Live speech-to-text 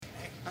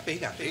I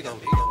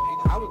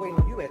was waiting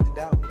on you at the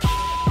doubt.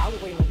 I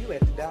was waiting on you at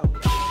the doubt.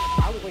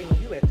 I was waiting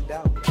on you at the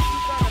doubt.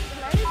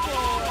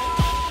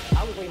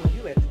 I was waiting on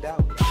you at the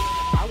doubt.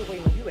 I was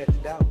waiting on you at the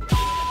doubt.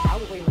 I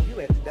was waiting on you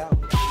at the doubt.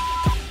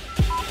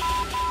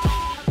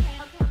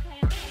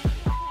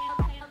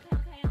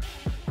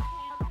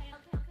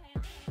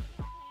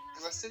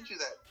 Because I sent you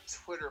that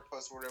Twitter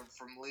post or whatever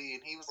from Lee,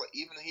 and he was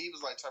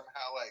like talking about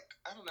how, like,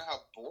 I don't know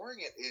how boring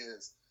it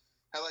is.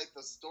 How, like,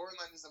 the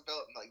storyline is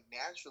developed, like,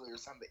 naturally or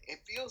something. It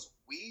feels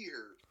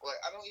weird.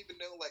 Like, I don't even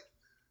know, like,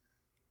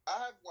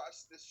 I've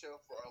watched this show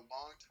for a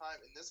long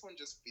time, and this one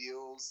just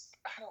feels,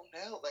 I don't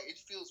know, like, it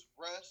feels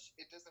rushed.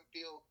 It doesn't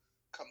feel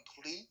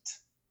complete,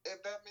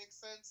 if that makes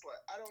sense. Like,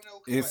 I don't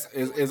know. Is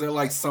it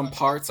like some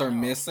parts are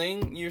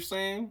missing, you're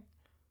saying?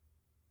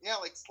 Yeah,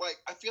 like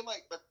I feel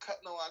like they're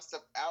cutting a lot of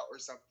stuff out or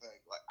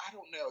something. Like, I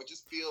don't know. It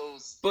just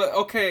feels. But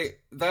okay,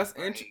 that's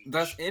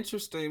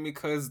interesting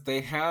because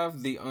they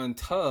have the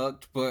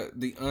Untucked, but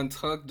the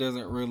Untucked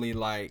doesn't really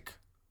like.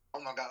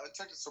 Oh my god,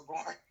 Untucked is so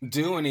boring.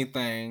 Do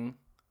anything.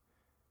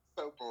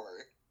 So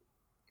boring.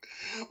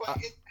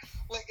 It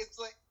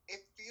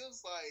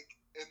feels like,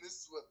 and this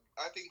is what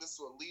I think. This is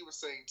what Lee was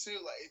saying too.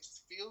 Like, it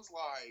just feels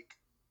like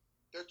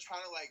they're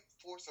trying to, like,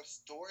 force a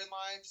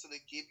storyline, so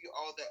they give you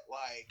all that,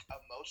 like,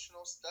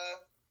 emotional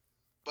stuff,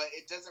 but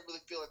it doesn't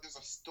really feel like there's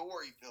a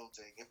story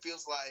building. It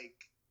feels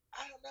like,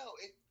 I don't know,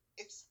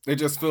 it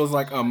just feels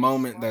like a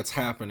moment that's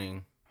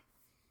happening.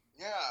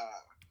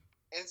 Yeah.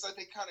 And it's like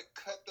they kind of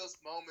cut those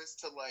moments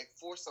to, like,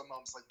 force some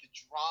moments, like the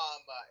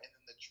drama and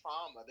then the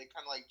trauma. They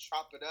kind of, like,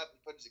 chop it up and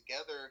put it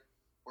together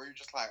where you're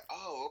just like,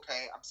 oh,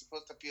 okay, I'm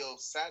supposed to feel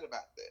sad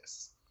about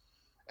this.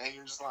 And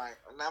you're just like,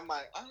 and I'm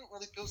like, I don't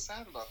really feel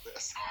sad about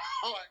this.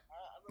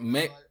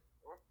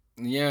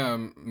 Yeah,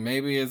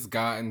 maybe it's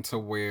gotten to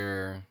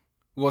where.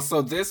 Well,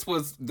 so this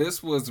was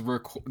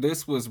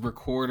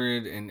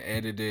recorded and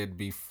edited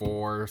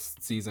before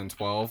season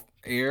 12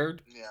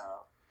 aired. Yeah.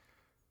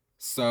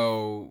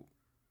 So,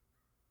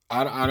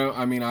 I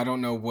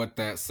don't know what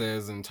that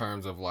says in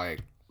terms of,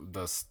 like,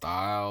 the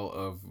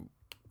style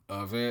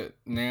of it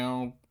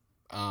now.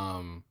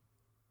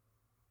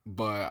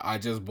 But I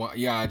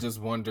just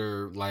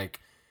wonder,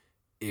 like,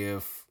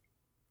 if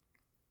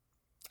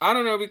I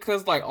don't know,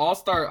 because, like,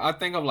 I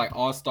think of, like,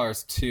 All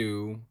Stars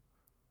 2,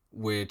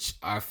 which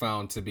I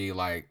found to be,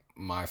 like,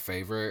 my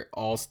favorite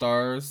All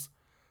Stars.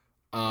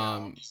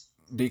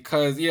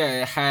 Because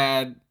it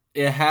had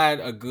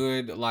a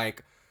good,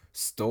 like,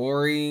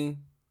 story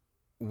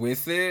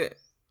with it,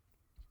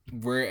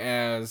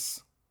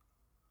 whereas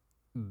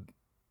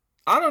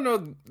I don't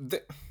know,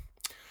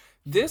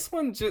 this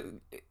one, just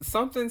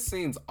something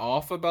seems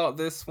off about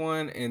this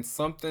one, and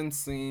something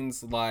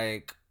seems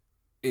like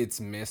it's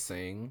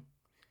missing.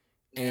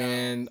 Yeah.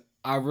 And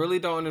I really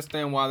don't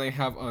understand why they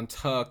have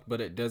Untucked,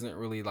 but it doesn't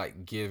really,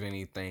 like, give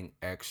anything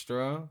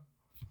extra.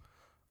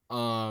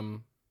 Yeah.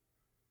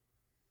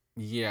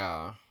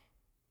 Yeah,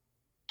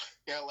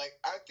 like,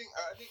 I think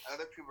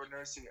other people are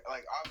noticing it.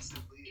 Like, obviously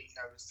Lee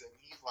noticed it.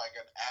 He's, like,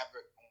 an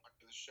avid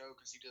watcher of the show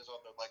because he does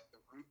all the, like, the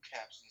root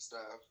caps and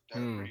stuff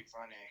that are pretty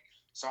funny.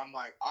 So I'm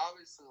like,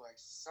 obviously, like,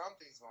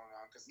 something's going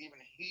on because even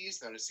he's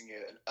noticing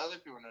it and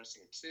other people are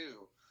noticing it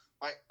too.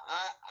 Like,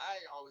 I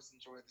always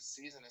enjoy the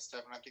season and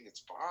stuff, and I think it's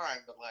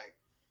fine, but, like,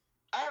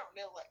 I don't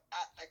know, like,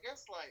 I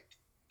guess, like,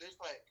 there's,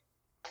 like,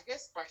 I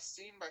guess by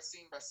scene,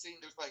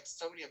 there's, like,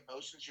 so many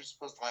emotions you're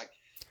supposed to, like,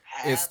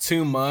 have. It's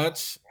too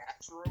much.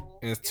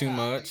 Natural. It's too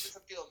much. It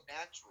doesn't feel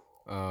natural.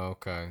 Oh,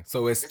 okay.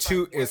 So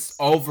it's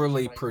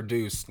overly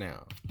produced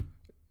now.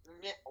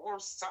 Yeah, or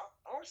something.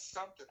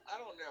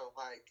 I don't know.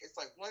 Like, it's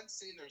like one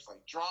scene there's,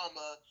 like,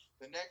 drama,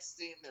 the next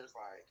scene there's,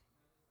 like,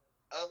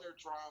 other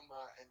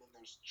drama, and then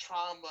there's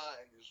trauma,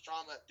 and there's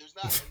drama. There's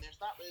not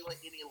really,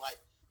 like, any, like,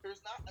 there's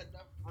not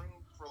enough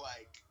room for,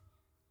 like,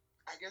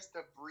 I guess,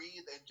 to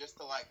breathe and just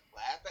to, like,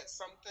 laugh at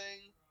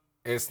something.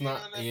 It's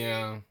not,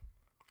 yeah.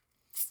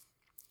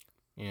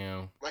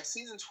 Yeah. Like,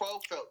 season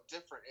 12 felt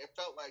different. It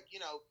felt like,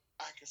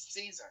 like a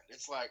season.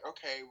 It's like,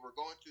 okay, we're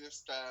going through this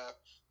stuff.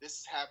 This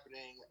is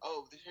happening.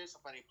 Oh, here's a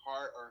funny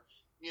part. Or,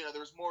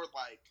 there was more,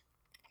 like,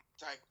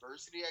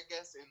 diversity, I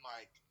guess, in,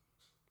 like,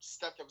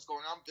 stuff that was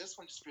going on. This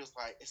one just feels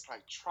like it's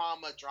like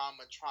drama, and I'm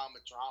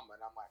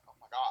like, oh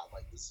my god,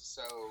 like, this is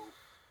so.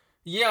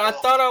 Yeah, I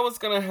thought I was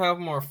gonna have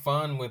more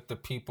fun with the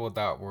people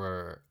that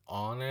were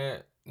on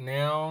it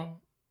now.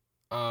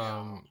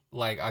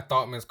 Like, I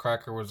thought Miss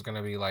Cracker was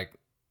gonna be, like,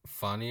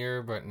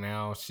 funnier, but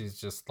now she's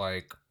just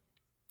like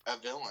a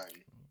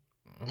villain.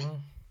 And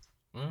then,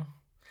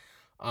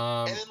 like,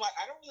 I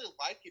don't really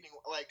like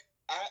anyone. Like,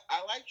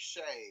 I like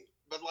Shay,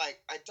 but,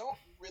 like, I don't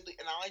really,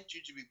 and I like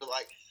Jujubee, but,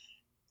 like,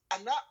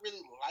 I'm not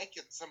really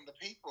liking some of the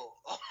people.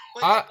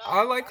 Like,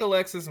 I like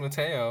Alexis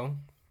Mateo.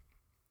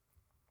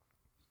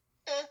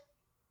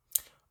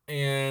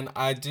 And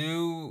I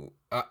do.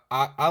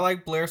 I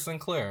like Blair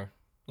Sinclair.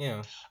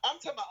 Yeah. I'm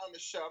talking about on the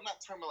show. I'm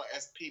not talking about, like,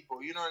 as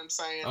people. You know what I'm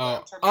saying?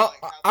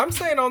 I'm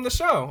saying on the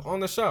show. On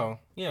the show.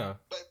 Yeah.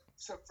 But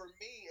so for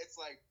me, it's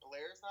like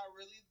Blair's not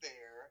really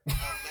there.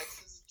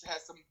 Alexis is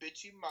has some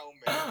bitchy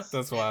moments.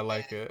 That's why I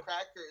like it.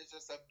 Cracker is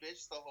just a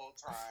bitch the whole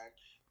time.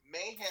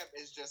 Mayhem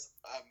is just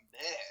a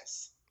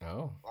mess.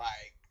 Oh.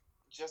 Like,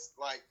 just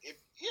like if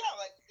you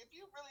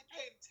really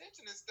pay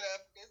attention and stuff,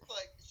 it's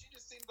like she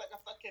just seems like a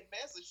fucking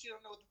mess. Like she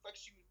don't know what the fuck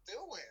she was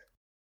doing.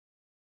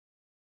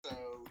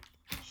 So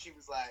she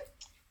was like,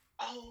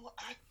 "Oh,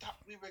 I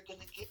thought we were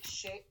gonna get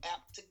Shay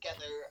out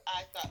together.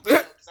 I thought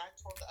because I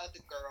told the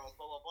other girls,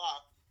 blah blah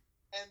blah."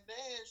 And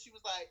then she was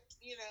like,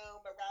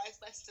 Mariah's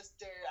my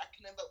sister. I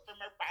couldn't vote for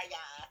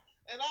Mariah.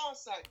 And I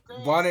was like,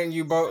 girl, why didn't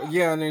you vote?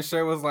 Yeah, and then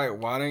Shay was like,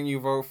 why didn't you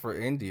vote for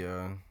India?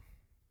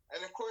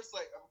 And of course,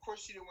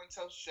 she didn't want to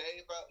tell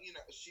Shay about, the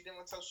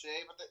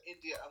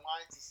India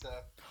alliance and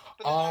stuff.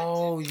 But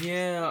oh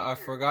yeah, I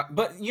forgot.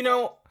 But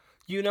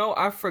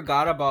I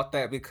forgot about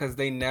that because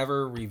they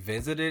never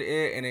revisited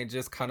it, and it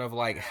just kind of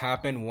like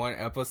happened one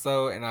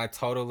episode, and I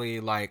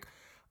totally like.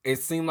 It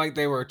seemed like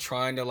they were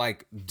trying to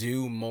like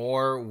do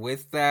more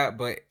with that,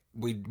 but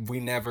we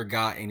never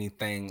got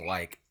anything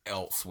like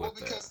else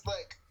with it.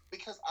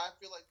 Because I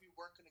feel like we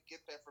weren't gonna get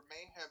that for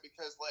Mayhem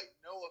because like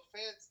no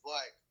offense,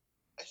 like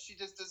she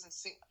just doesn't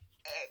seem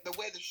the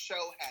way the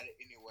show had it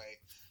anyway.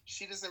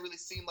 She doesn't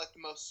really seem like the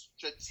most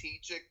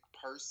strategic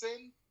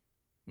person.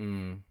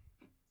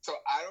 So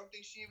I don't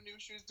think she even knew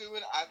what she was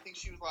doing. I think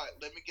she was like,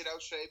 let me get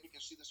out Shay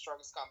because she's the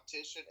strongest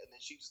competition, and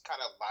then she just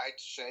kind of lied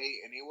to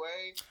Shay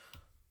anyway.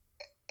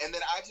 And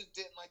then I just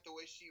didn't like the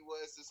way she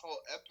was this whole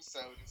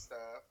episode and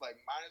stuff. Like,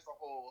 minus the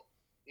whole,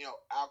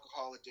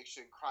 alcohol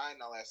addiction, crying,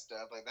 and all that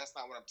stuff. Like, that's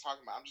not what I'm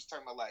talking about. I'm just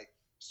talking about, like,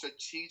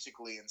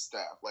 strategically and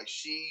stuff. Like,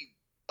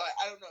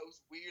 I don't know, it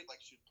was weird.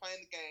 Like, she was playing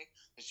the game,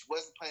 and she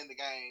wasn't playing the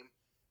game.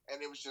 And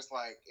it was just,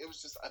 like,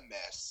 a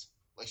mess.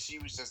 Like,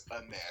 she was just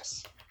a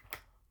mess.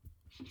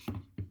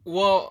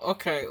 Well,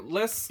 okay,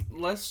 let's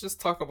just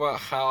talk about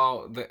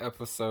how the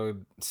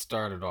episode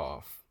started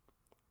off.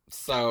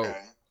 So,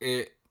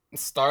 it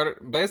started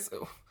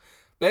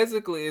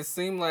basically it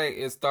seemed like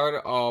it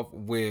started off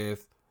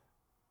with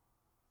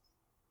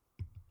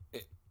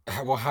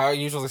how it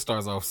usually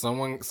starts off.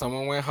 Someone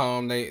went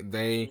home, they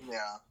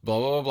blah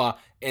blah blah,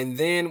 and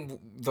then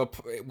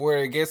where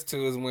it gets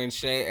to is when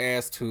Shay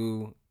asked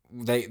who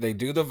they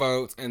do the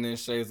votes, and then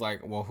Shay's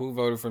like, well, who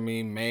voted for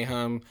me?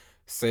 Mayhem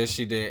says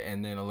she did,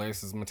 and then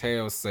Alexis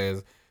Mateo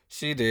says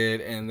she did,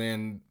 and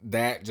then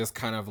that just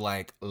kind of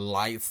like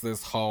lights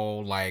this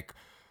whole like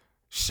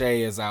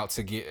Shay is out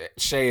to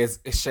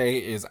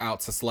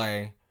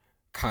slay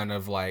kind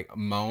of like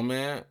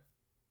moment.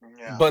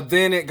 Yeah. But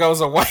then it goes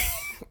away.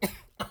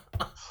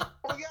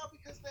 Well, yeah,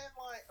 because then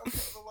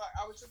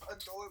I was just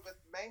annoyed with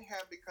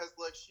Mayhem because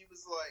she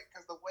was like,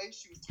 because the way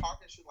she was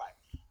talking, she like,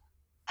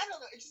 I don't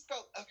know, it just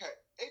felt okay.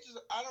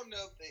 I don't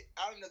know if they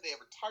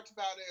ever talked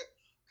about it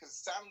because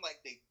it sounded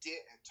like they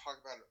didn't talk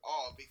about it at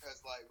all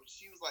because like when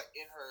she was like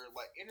in her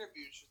like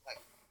interview, she was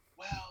like,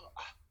 well,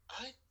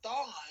 I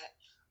thought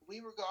we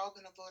were all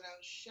gonna vote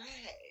out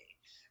Shay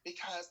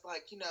because,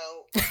 she's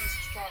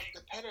a strong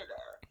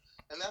competitor,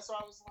 and that's why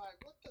I was like,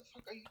 "What the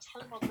fuck are you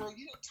talking about, girl?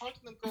 You didn't talk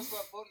to them girls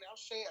about voting out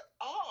Shay at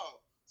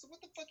all. So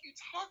what the fuck are you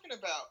talking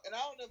about?" And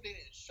I don't know if they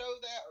didn't show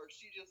that or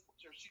she just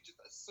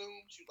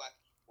assumed she was like,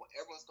 "Well,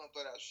 everyone's gonna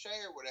vote out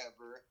Shay or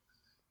whatever."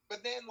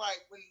 But then,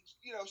 like when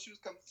she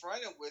was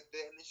confronted with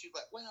it, and then she was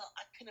like, "Well,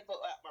 I couldn't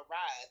vote out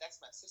Mariah. That's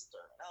my sister,"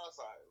 and I was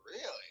like,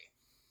 "Really?"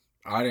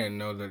 I didn't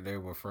know that they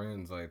were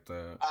friends like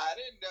that. I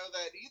didn't know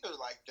that either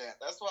like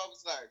that. That's why I was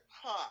like,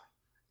 huh.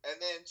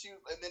 And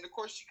then of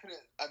course she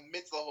couldn't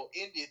admit to the whole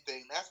India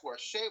thing. That's where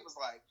Shay was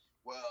like,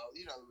 well,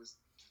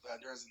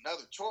 there's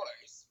another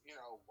choice.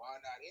 Why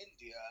not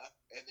India?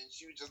 And then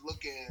she was just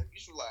looking.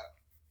 She was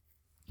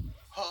like,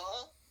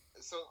 huh?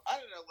 So I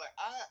don't know. Like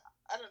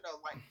I don't know.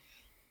 Like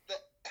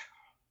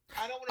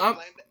I don't want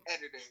to blame the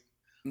editing,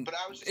 but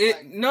I was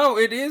just no,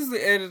 it is the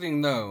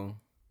editing though.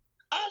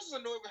 I was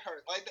just annoyed with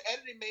her. Like, the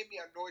editing made me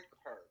annoyed with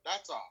her.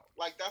 That's all.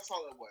 Like, that's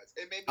all it was.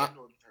 It made me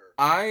annoyed with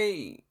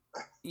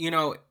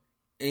her.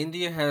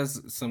 India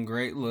has some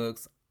great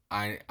looks.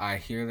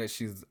 I hear that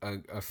she's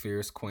a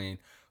fierce queen,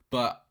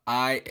 but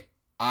I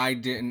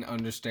didn't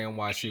understand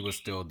why she was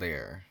still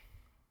there.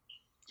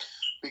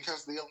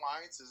 Because the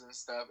alliances and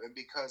stuff, and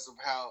because of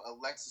how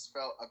Alexis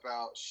felt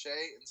about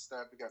Shay and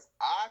stuff, because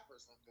I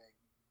personally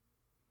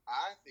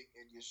think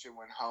India should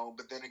win home.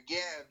 But then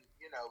again,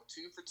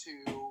 2 for 2.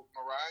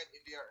 Mariah and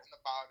India are in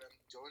the bottom,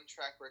 doing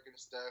track record and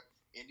stuff.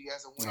 India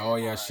has a win. Oh,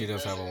 yeah, she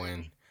does have a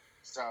win.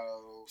 So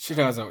she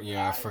doesn't.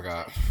 Yeah, I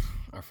forgot.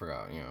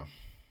 Yeah.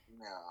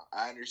 No,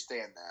 I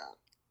understand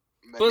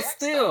that. But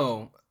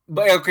still.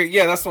 But okay,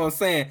 yeah, that's what I'm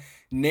saying.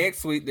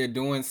 Next week they're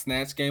doing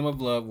Snatch Game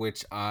of Love,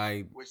 which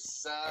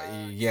sucks.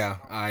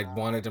 I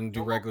wanted them to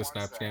do regular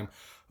Snatch Game,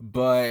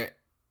 but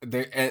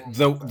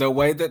the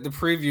way that the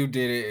preview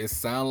did it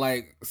sounded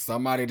like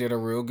somebody did a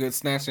real good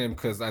Snatch Game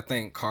because I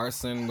think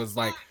Carson was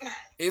like, that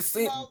was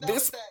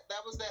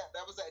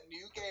that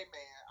new gay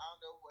man. I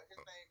don't know what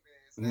his name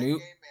is. That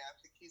gay man, I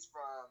think he's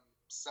from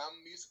some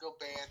musical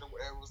band or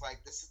whatever. Was like,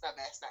 this is the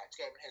best Snatch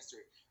Game in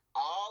history.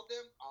 All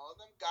them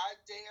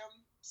goddamn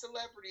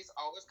celebrities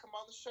always come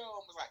on the show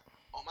and was like,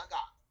 oh my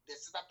god,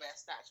 this is the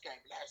best Snatch Game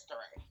in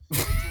history. They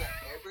do that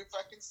every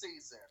fucking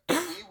season.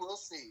 We will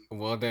see.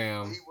 Well,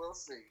 damn. We will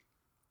see.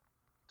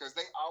 Because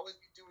they always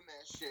be doing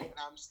that shit, and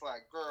I'm just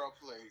like, girl,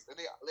 please. And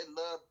they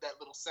love that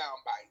little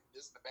sound bite.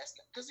 This is the best.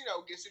 Because, it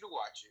gets you to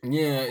watch it.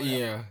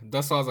 Yeah.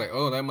 That's why I was like,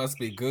 oh, that must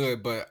be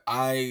good. But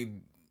I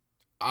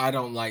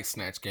don't like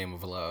Snatch Game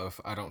of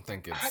Love. I don't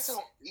think it's. I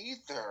don't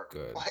either.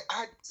 Good. Like,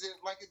 I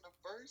didn't like it the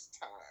first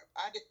time.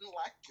 I didn't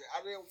like it.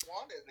 I didn't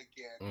want it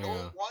again. Yeah. No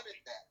one wanted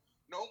that.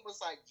 No one was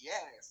like,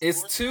 yes.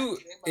 It's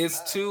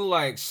too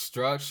like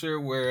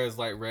structured, whereas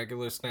like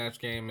regular Snatch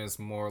Game is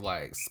more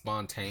like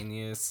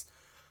spontaneous.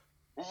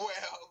 Well,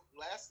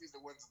 last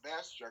season wasn't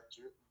that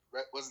structured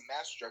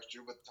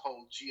with the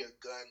whole Gia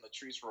Gunn,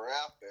 Latrice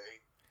Royale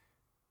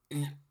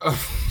thing.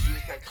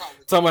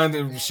 Talking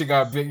about she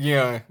got big,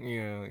 yeah. I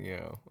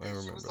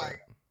remember. She's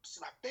like,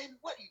 baby,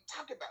 what are you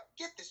talking about?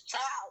 Get this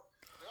child.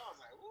 And I was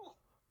like, ooh.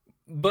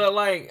 But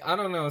like, I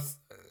don't know,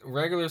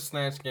 regular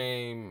Snatch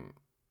Game.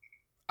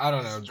 I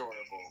don't know. Enjoyable.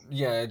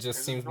 Yeah, it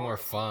just seems more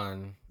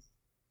fun.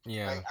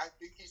 Yeah. Like, I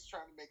think he's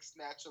trying to make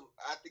Snatch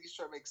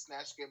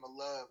Game of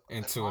Love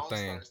into a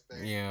thing.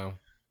 Yeah.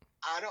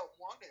 I don't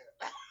want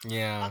it.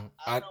 Yeah.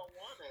 I don't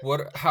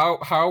want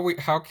it.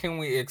 How can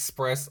we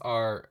express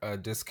our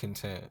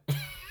discontent?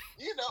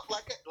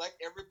 Like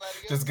everybody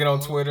else. Just get on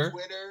Twitter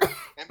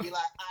and be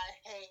like, I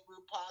hate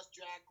RuPaul's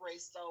Drag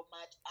Race so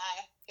much.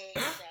 I hate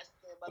Snatch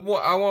Game of Love.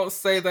 Well, I won't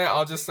say that.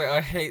 I'll just say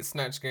I hate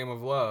Snatch Game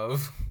of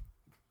Love.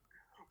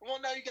 Well,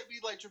 now you gotta be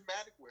like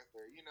dramatic with her,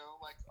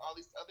 like all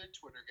these other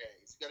Twitter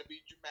gays. You gotta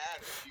be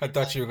dramatic. I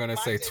thought you were gonna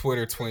say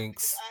Twitter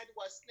twinks. I had to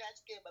watch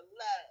Snatch Game of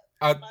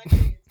Love. My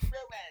name is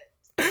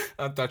Ruin.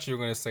 I thought you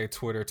were gonna say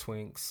Twitter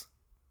twinks.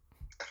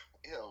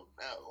 Ew,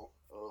 no.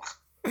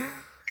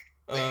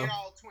 They ain't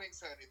all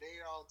twinks, honey. They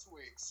ain't all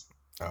twinks.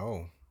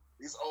 Oh.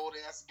 These old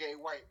ass gay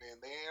white men,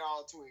 they ain't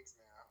all twinks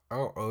now.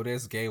 Oh,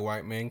 Otis, gay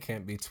white men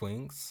can't be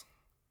twinks?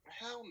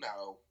 Hell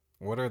no.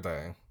 What are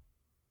they?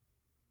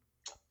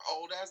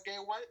 Old ass gay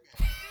white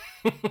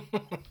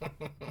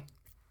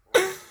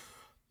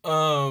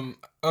men.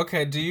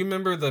 Okay, do you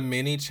remember the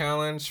mini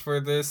challenge for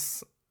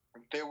this?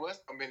 There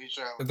was a mini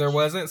challenge. There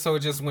wasn't, so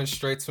it just went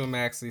straight to a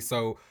maxi.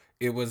 So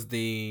it was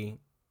the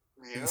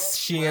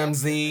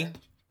SheMZ.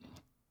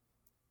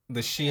 The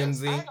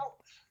SheMZ.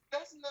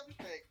 That's another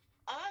thing.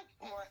 I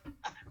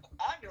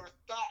never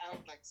thought I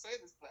would say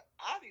this, but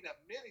I need a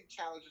mini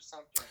challenge or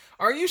something.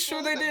 Are you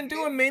sure they didn't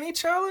do a mini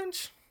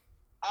challenge?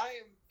 I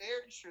am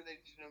very sure they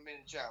didn't do a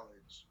mini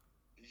challenge.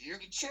 You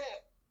can check,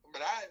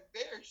 but I am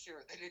very sure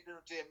they didn't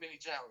do a mini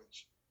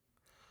challenge.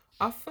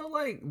 I feel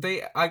like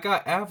I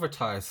got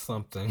advertised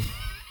something.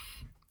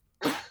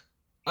 I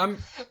don't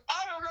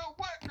know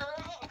what,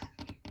 girl.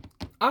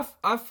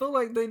 I feel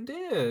like they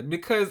did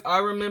because I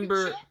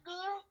remember. Check,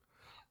 girl.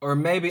 Or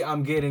maybe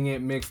I'm getting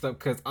it mixed up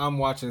because I'm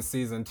watching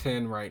season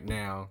 10 right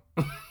now.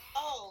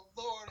 Oh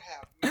Lord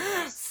have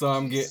mercy. So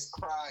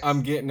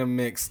I'm getting them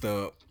mixed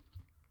up.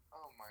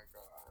 Oh my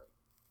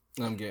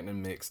God. I'm getting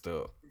them mixed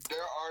up. There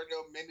are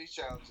no mini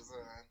challenges,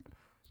 huh?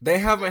 They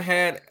haven't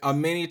had a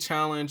mini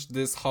challenge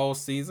this whole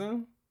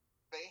season?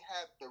 They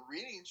had the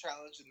reading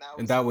challenge,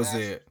 and that was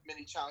it.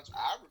 Mini challenge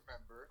I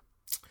remember.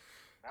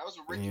 That was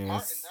with Ricky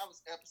Martin. That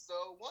was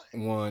episode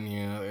 1.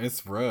 Yeah.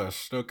 It's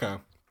rushed. Okay.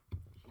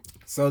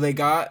 So they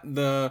got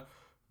the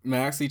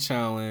maxi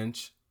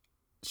challenge.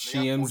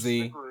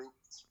 SheMZ.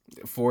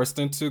 Forced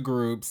into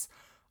groups.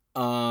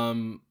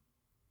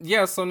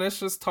 Yeah, so let's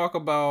just talk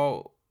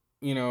about,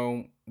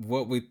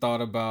 what we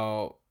thought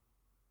about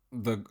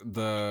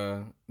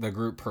the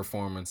group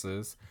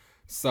performances.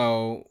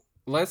 So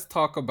let's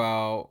talk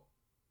about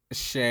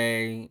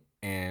Shea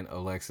and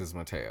Alexis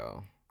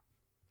Mateo.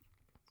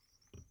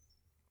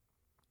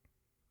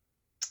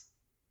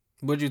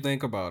 What'd you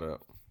think about it?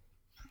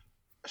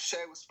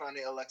 Shea was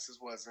funny, Alexis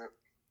wasn't.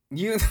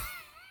 You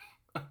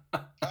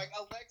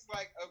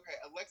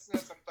Alexis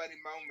had some funny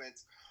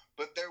moments,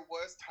 but there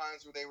was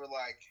times where they were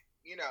like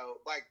you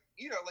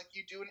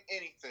do in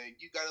anything,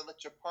 you gotta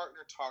let your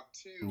partner talk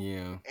too.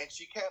 Yeah. And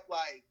she kept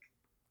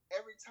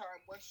every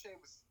time once Shea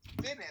was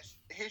finished,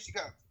 here she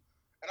comes.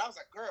 And I was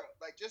like, girl,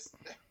 just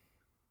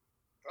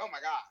oh my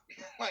God.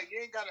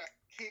 You ain't gotta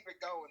keep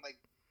it going.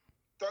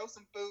 Throw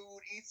some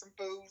food, eat some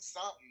food,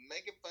 something,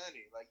 make it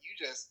funny. You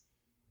just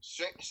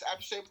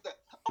after Shea was done,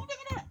 oh my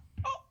God,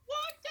 oh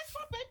what? That's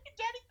my baby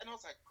daddy. And I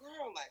was like,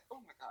 girl, oh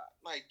my God,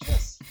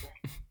 just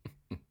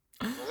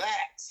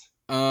relax.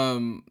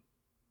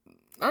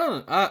 I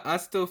don't know. I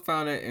still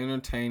found it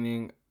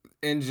entertaining.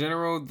 In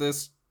general,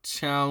 this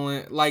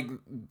challenge,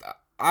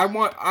 I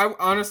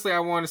honestly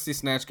want to see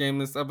Snatch Game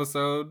this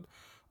episode.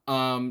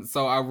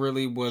 So I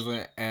really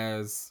wasn't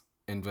as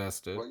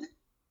invested. Well,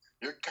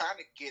 you're kind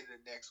of getting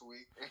it next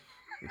week.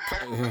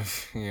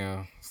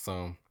 Yeah,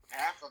 so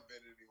half of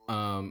it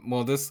anyway.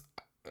 Well, this,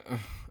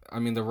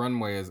 the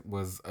runway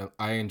was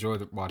I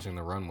enjoyed watching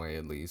the runway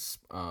at least.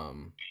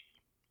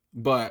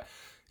 But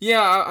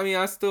yeah,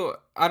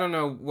 I don't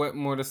know what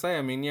more to say.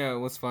 It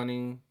was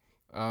funny.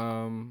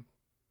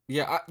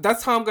 Yeah,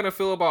 that's how I'm gonna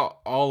feel about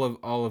all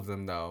of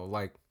them though.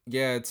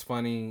 yeah, it's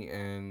funny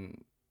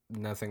and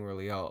nothing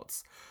really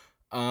else.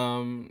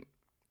 Um,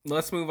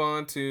 let's move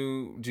on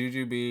to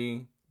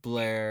Jujubee,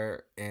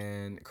 Blair,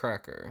 and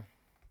Cracker.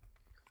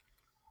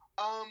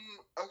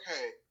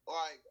 Okay,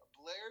 like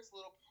Blair's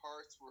little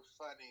parts were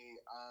funny.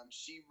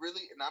 She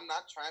really, and I'm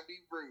not trying to be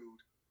rude.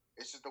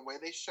 It's just the way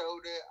they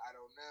showed it. I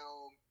don't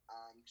know.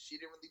 She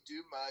didn't really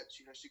do much.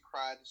 You know, she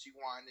cried and she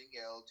whined and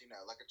yelled. You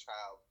know, like a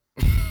child.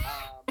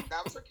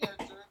 That was her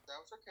character. That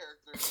was her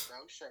character.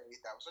 No shade.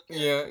 That was her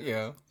Yeah, character.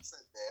 yeah, She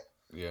said that.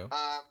 yeah.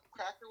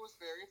 Cracker was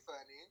very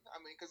funny. I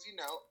mean, because you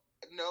know,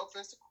 no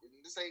offense,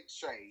 this ain't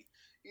shade.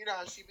 You know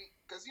how she be,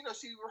 because you know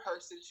she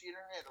rehearsed it. She in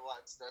her head a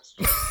lot of stuff.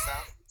 So she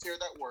sounds sincere.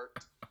 That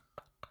worked.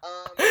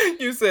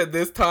 You said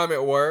this time it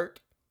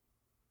worked.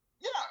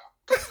 Yeah,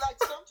 because like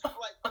sometimes,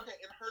 like okay,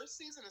 in her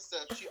season and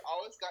stuff, she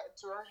always got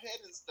into her head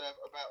and stuff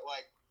about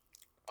like,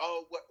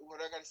 oh, what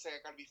I gotta say?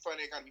 I gotta be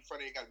funny. I gotta be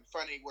funny. I gotta be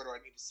funny. What do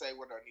I need to say?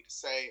 What do I need to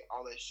say?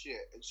 All that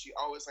shit, and she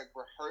always like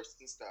rehearsed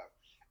and stuff.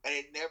 And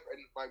it never, and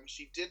like when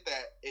she did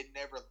that, it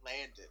never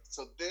landed.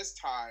 So this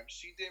time,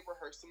 she did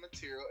rehearse the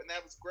material, and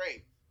that was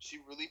great. She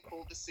really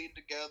pulled the scene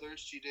together.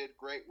 She did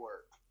great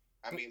work.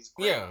 I mean, it's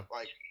great. Yeah.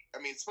 Like, I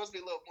mean, it's supposed to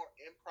be a little more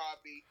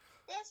improv-y.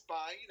 That's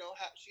fine. You know,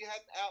 she had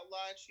an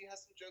outline. She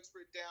has some jokes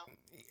written down.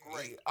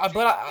 Great.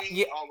 But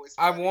Always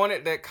I funny.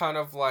 wanted that kind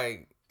of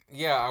like,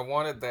 yeah, I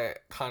wanted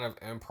that kind of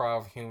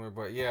improv humor,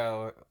 but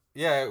yeah,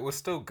 yeah, it was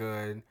still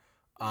good.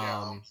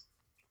 Yeah.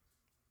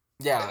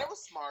 Yeah, And it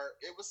was smart.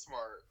 It was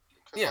smart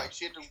because Yeah. like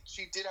she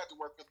did have to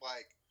work with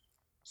like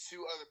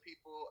two other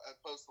people as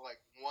opposed to like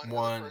one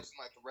One. other person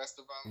like the rest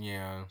of them.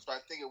 yeah. So I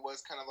think it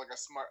was kind of like a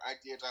smart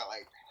idea to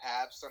like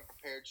have some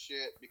prepared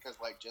shit because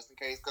like just in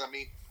case. Because I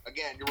mean,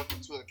 again, you're working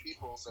with two other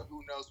people, so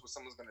who knows what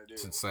someone's gonna do.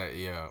 To say,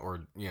 yeah,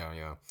 or yeah,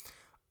 yeah.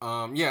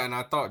 Yeah, and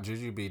I thought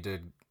Jujubee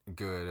did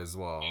good as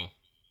well.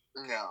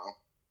 No.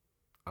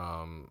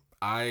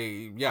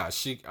 I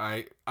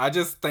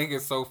just think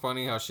it's so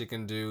funny how she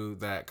can do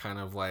that kind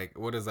of like,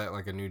 what is that,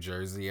 like a New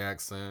Jersey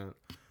accent?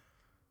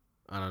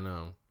 I don't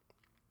know.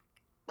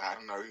 I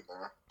don't know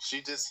either.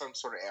 She did some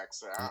sort of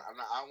accent. I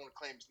don't want to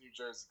claim it's New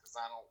Jersey because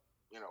I don't,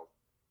 you know.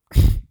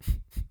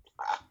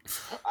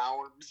 I don't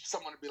want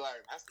someone to be like,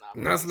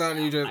 that's not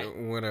New Jersey. right.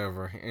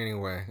 Whatever.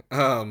 Anyway,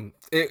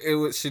 it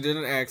was, she did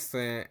an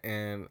accent,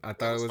 and I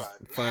thought it was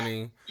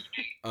funny.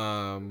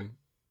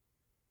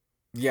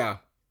 Yeah,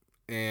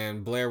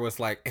 and Blair was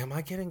like, "Am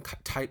I getting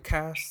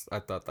typecast?" I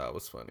thought that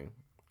was funny.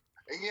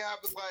 Yeah,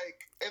 but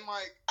like, and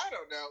like, I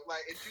don't know,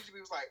 like, and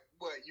Jujubee was like,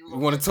 "What you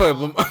want to tell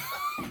them?"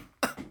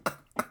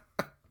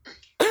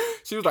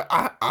 She was like,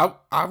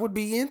 "I would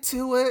be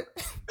into it."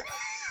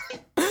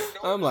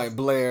 I'm like,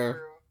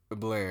 Blair, I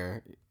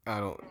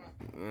don't,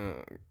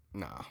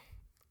 nah.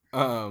 No, girl,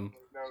 I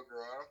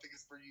don't think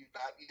it's for you.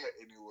 Not yet,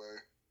 anyway.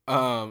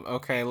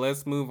 Okay,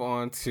 let's move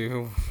on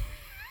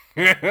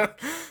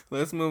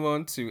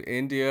to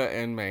India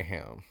and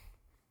Mayhem.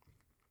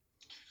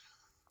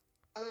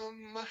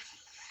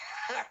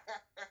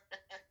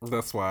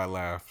 That's why I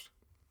laughed.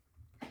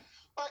 Like,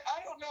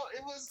 I don't know.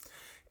 It was.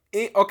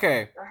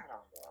 Okay. I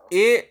don't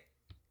know.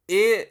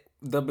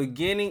 The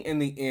beginning and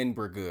the end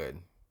were good.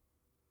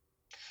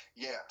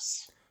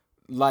 Yes.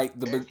 Like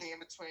everything in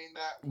between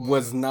that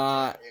was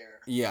not.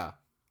 Yeah.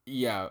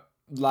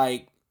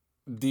 Like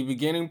the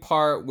beginning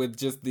part with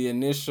just the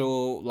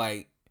initial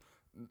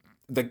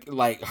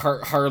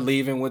her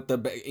leaving with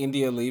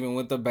India leaving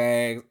with the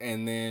bags,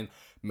 and then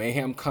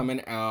Mayhem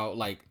coming out,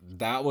 like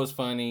that was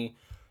funny,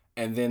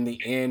 and then the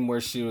end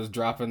where she was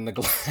dropping the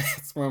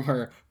glass from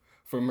her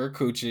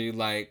coochie,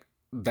 like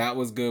that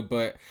was good.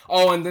 But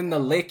and then the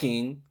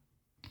licking.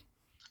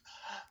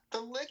 The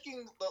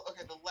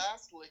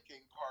last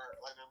licking part,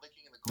 like the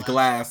licking in the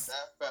glass.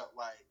 That felt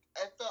like,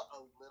 it felt a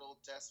little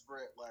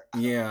desperate. Like, I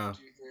don't know what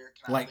to do here.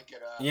 Can I lick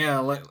it up?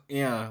 Yeah.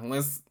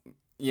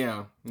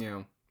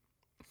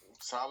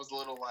 So I was a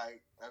little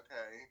like,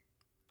 okay.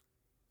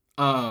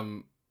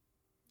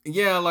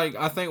 Yeah, like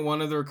I think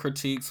one of their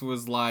critiques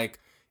was like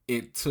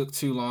it took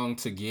too long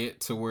to get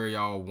to where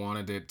y'all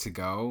wanted it to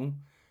go.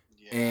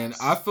 Yes. And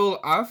I feel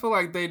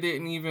like they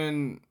didn't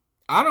even.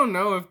 I don't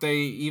know if they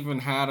even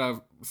had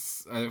a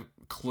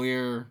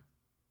clear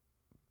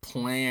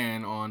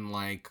plan on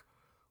like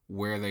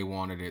where they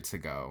wanted it to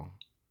go,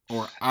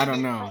 or I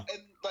don't know.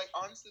 And like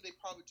honestly, they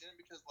probably didn't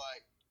because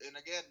like, and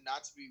again,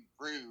 not to be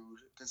rude,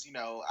 because you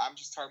know I'm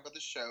just talking about the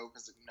show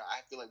because you know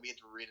I feel like we have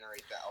to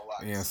reiterate that a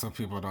lot. Yeah, so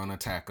people don't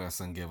attack us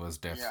and give us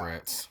death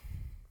threats.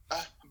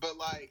 But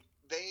like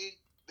they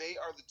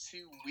are the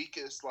two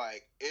weakest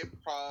like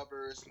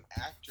improvers and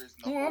actors.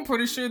 I'm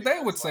pretty sure they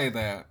would say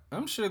that.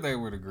 I'm sure they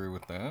would agree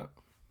with that.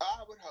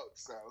 I would hope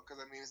so,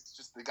 because I mean it's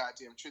just the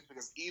goddamn truth.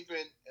 Because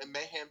even in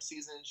Mayhem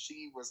season,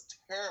 she was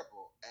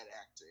terrible at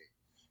acting.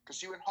 Because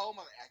she went home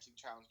on the acting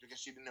challenge because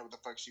she didn't know what the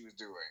fuck she was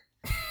doing.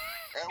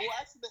 And well,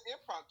 actually, the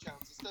improv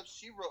challenge and stuff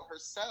she wrote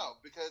herself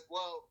because,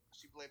 well,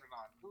 she blamed it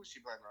on who she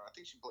blamed it on. I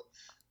think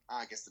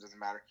I guess it doesn't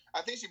matter.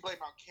 I think she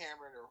blamed it on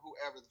Cameron or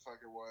whoever the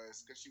fuck it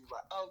was because she was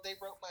like, "Oh, they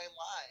wrote my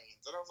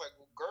lines," and I was like,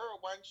 "Well, girl,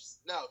 why didn't you?"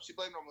 No, she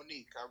blamed it on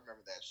Monique. I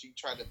remember that. She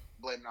tried to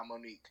blame it on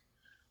Monique.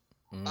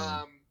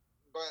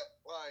 But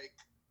like,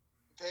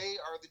 they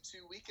are the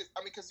two weakest.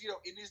 I mean, because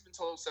Indy's been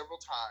told several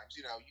times,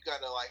 you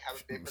gotta like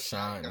have a big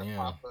personality, you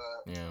gotta pop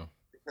up. Yeah.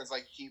 Because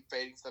like keep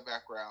fading to the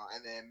background,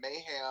 and then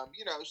Mayhem,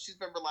 she's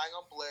been relying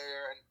on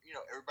Blair and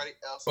everybody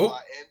else a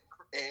lot, and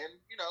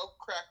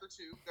Cracker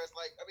too. Because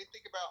like I mean,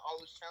 think about all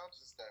those challenges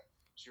and stuff.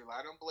 She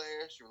relied on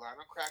Blair, she relied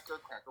on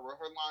Cracker. Cracker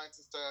wrote her lines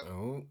and stuff.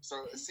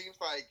 So it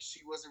seems like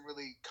she wasn't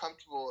really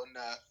comfortable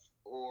enough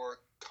or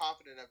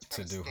confident enough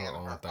to do her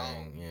own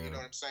thing. Yeah. You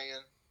know what I'm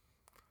saying?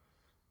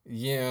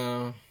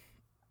 Yeah.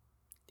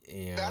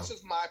 Yeah. That's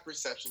just my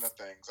perception of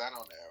things. I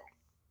don't know.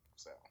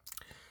 So.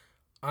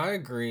 I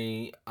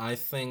agree. I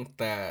think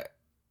that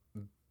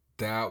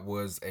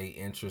was a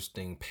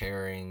interesting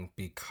pairing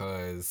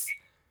because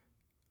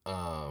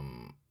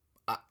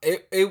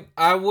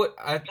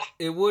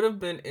it would have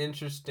been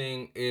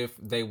interesting if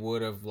they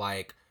would have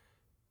like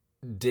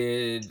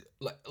did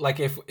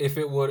like if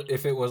it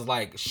was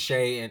like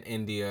Shay and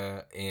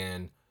India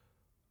and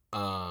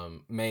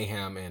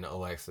Mayhem and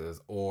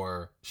Alexis,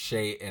 or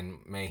Shay and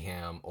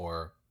Mayhem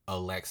or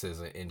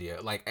Alexis and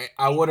India. Like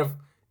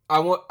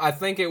I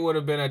think it would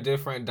have been a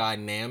different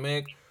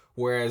dynamic,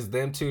 whereas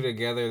them two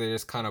together, they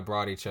just kind of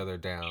brought each other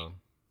down.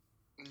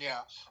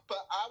 Yeah,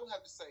 but I would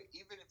have to say,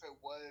 even if it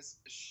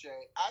was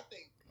Shay, I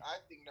think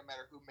no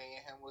matter who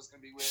Mayhem was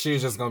going to be with, she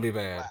was just going to be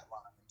bad.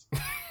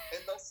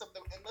 unless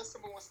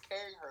someone was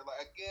carrying her.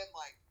 Like again,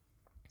 like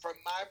from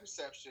my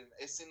perception,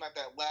 it seemed like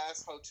that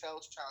last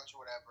hotel challenge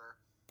or whatever,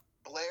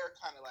 Blair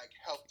kind of like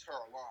helped her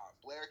along.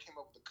 Blair came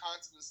up with the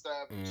content and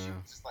stuff, and she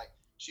was just like.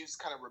 She was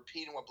kind of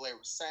repeating what Blair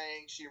was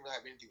saying. She didn't really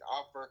have anything to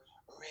offer.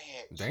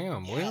 Rich.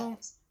 Damn, yes. Will.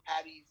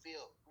 How do you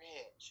feel?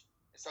 Rich.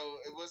 So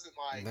it wasn't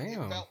like,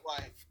 Damn. It felt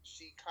like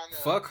she kind of...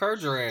 Fuck her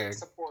drag.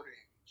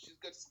 She's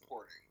good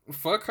supporting.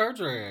 Fuck her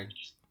drag.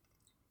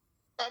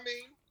 I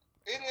mean,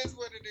 it is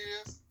what it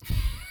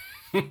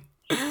is.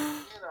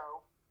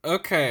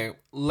 Okay,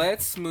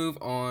 let's move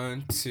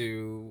on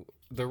to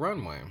the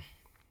runway.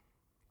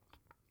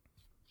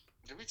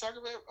 Did we talk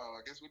about? Oh,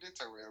 I guess we did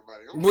talk about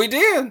everybody.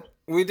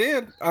 We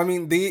did. I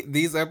mean,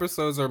 these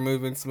episodes are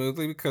moving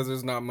smoothly because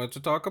there's not much to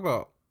talk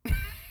about.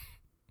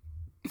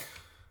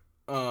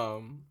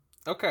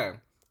 Okay.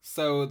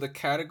 So the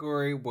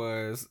category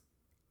was,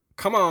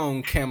 come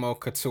on, Camo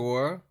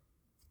Couture.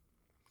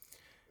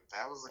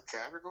 That was the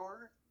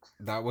category?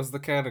 That was the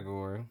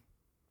category.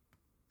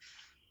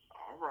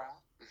 All right.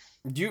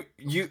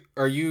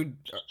 Are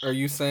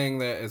you saying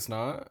that it's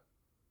not?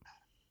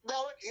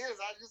 No, it is.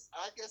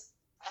 I guess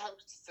I would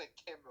just say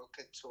Camo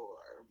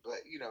Couture,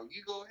 but you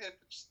go ahead and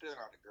put your spin on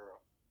it,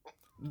 girl.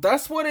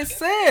 That's what it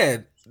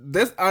said.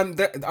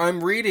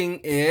 I'm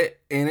reading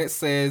it, and it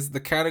says the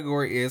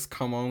category is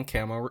 "Come on,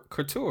 Camo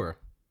Couture."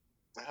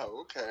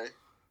 Oh, okay.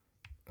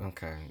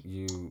 Okay,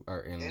 you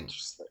are in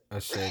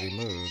a shady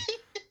mood.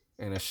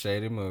 In a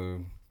shady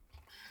mood.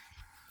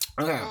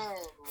 Okay,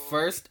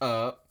 first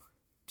up,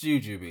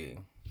 Jujubee.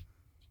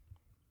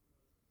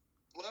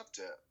 Loved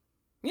it.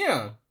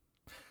 Yeah.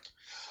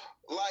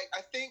 Like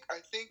I think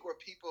where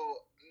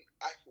people,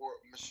 or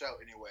Michelle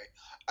anyway,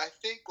 I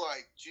think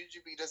like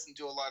Jujubee doesn't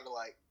do a lot of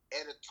like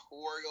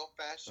editorial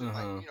fashion,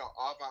 like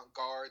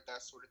avant-garde,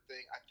 that sort of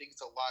thing. I think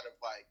it's a lot of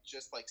like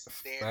just like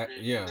standard.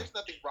 Yeah. There's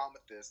nothing wrong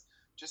with this.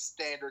 Just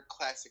standard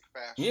classic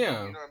fashion.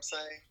 Yeah. You know what I'm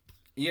saying?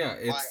 Yeah,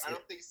 it's like, I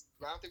don't think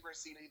we're gonna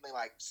see anything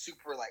like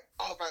super like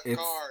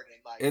avant-garde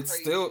and like it's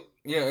crazy.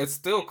 It's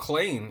still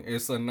clean.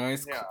 It's a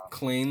nice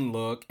clean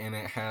look, and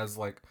it has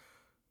like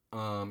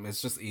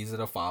it's just easy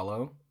to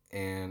follow,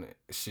 and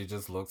she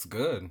just looks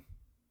good.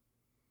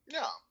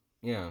 Yeah.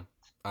 Yeah.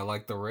 I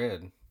like the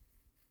red.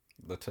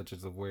 The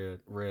touches of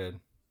red.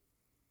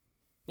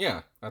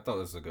 Yeah, I thought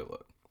this was a good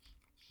look.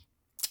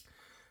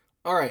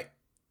 All right.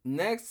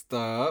 Next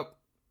up,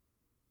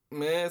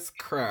 Miss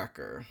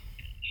Cracker.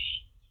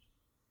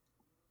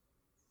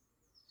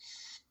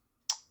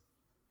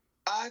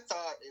 I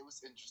thought it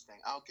was interesting.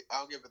 I'll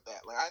give it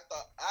that. Like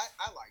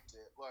I liked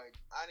it. Like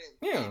I didn't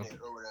hate it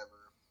or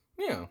whatever.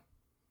 Yeah.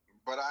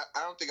 But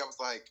I don't think I was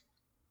like,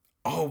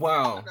 oh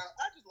wow. I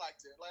just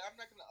liked it. Like I'm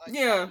not gonna. Like,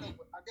 yeah.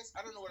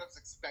 I don't know what I was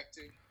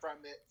expecting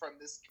from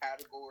this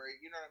category.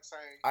 You know what I'm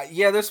saying?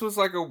 Yeah, this was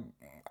like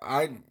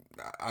I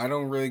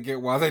don't really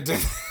get why they did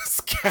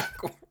this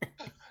category.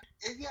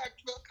 Yeah,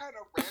 it felt kind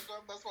of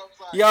random. That's why I was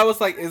like. Yeah, I was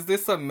like, is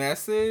this a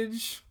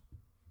message?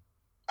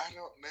 I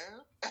don't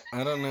know.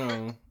 I don't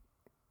know.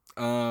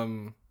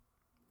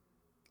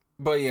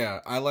 But yeah,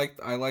 I like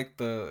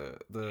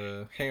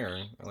the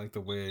hair. I like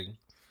the wig.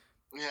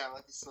 Yeah, I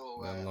like the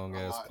silhouette. That long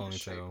ass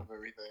ponytail.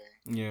 Everything.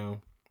 Yeah.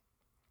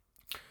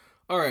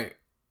 All right.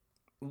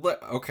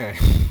 Okay.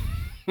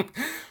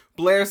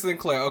 Blair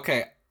Sinclair.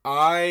 Okay,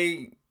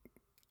 I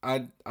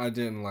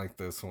didn't like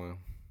this one.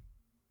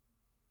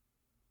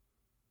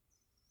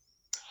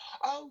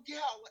 Oh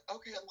yeah,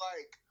 okay,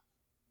 like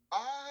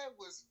I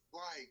was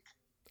like,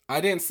 I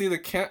didn't see the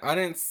I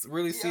didn't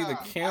really see the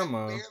yeah,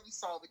 camo. I barely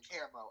saw the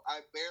camo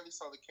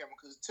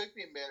because it took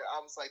me a minute. I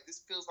was like,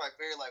 this feels like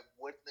very like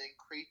woodland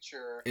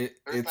creature.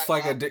 It's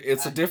like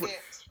it's a different.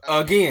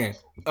 Hint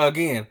of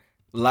Again,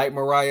 like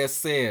Mariah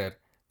said,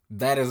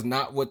 that is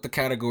not what the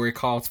category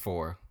calls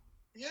for.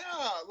 Yeah,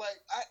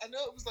 like I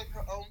know it was like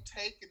her own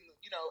take, and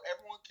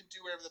everyone can do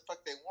whatever the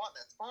fuck they want.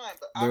 That's fine,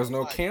 but There's I was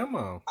no like,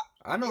 camo.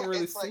 I don't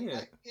really it's see like it.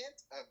 a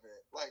hint of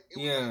it. Like it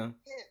was like a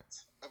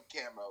hint of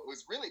camo. It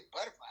was really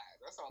butterflies.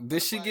 That's all.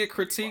 Did she get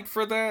critiqued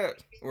for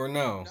that or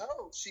no?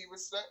 No, she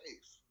was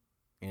safe.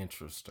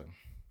 Interesting.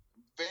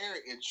 Very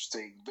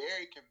interesting.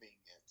 Very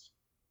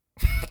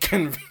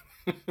convenient.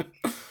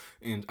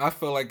 And I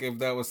feel like if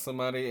that was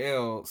somebody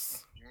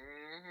else.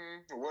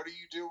 What are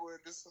you doing?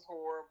 This is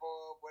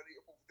horrible.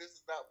 This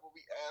is not what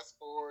we asked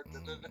for.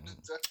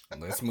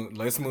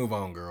 Let's move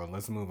on, girl.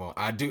 Let's move on.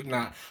 I do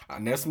not.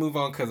 Let's move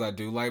on because I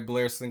do like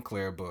Blair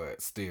Sinclair,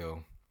 but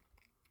still.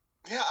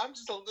 Yeah, I'm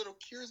just a little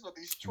curious about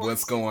these choices.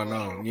 What's going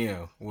on?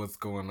 Yeah, what's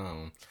going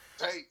on?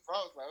 Hey, I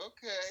was like,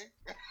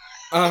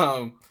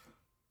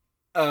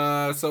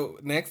 okay. So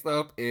next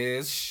up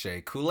is Shea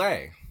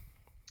Coulee.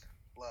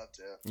 Loved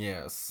it.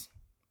 Yes.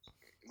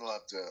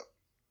 Loved it.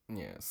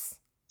 Yes.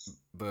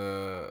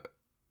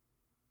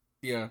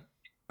 Yeah,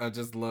 I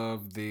just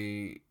love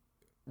the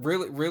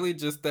really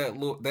just that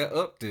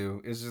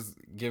updo is just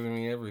giving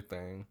me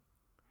everything.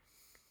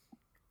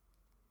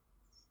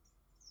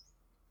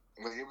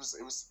 Like it was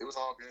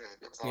all good.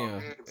 It was all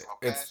good. It was all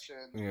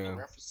fashion. The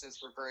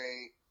references were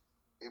great.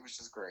 It was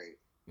just great.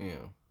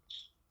 Yeah.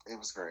 It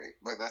was great.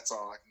 Like that's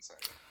all I can say.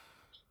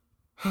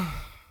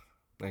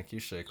 Thank you,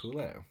 Shea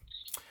Coulee.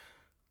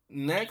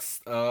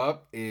 Next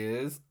up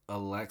is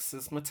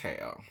Alexis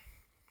Mateo.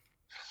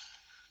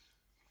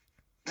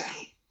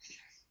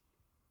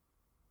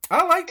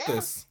 I like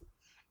this.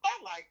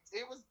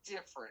 It was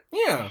different.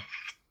 Yeah.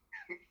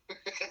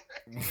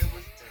 It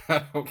was different.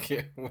 I don't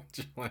care what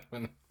you like.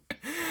 Like,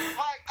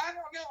 I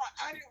don't know.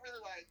 I didn't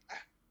really like.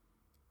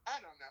 I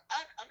don't know.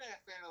 I'm not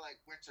a fan of like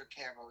winter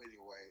camo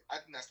anyway. I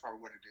think that's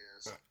probably what it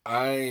is.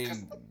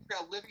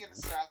 Living in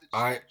the South.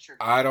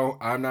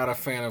 I'm not a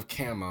fan of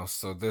camo,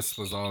 so this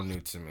was all new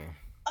to me.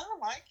 I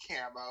don't like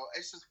camo.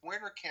 It's just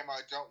winter camo.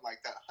 I don't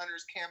like that.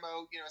 Hunter's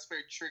camo, it's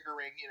very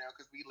triggering,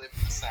 because we live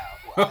in the South.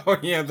 Oh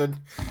yeah,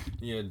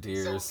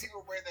 deers. So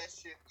people wear that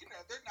shit.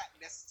 They're not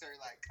necessarily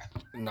like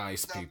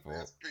nice people.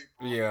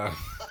 Yeah,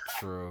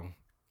 true.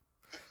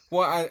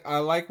 Well, I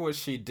like what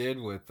she did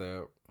with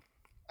it.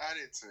 I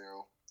did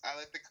too. I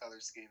like the color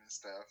scheme and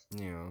stuff.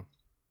 Yeah.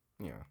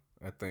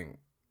 I think,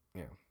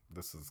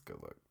 this is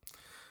good look.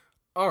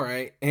 All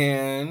right,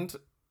 and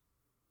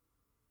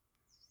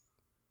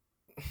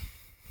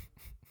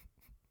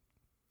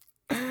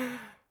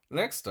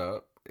next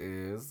up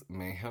is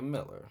Mayhem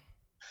Miller.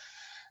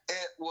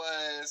 It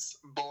was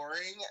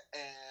boring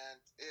and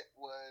it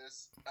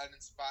was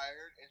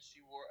uninspired, and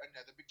she wore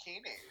another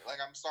bikini. Like,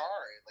 I'm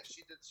sorry. Like,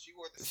 she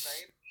wore the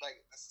same,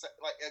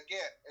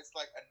 again, it's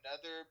like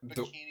another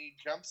bikini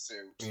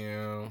jumpsuit.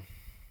 Yeah.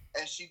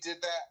 And she did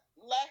that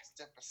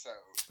last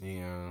episode.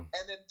 Yeah.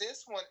 And then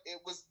this one, it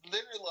was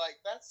literally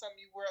like, that's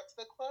something you wear out to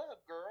the club,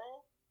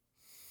 girl.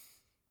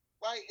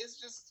 Like, it's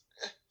just...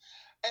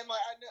 And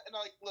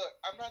look,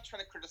 I'm not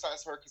trying to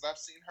criticize her because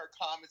I've seen her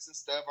comments and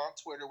stuff on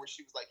Twitter where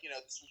she was like,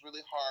 this was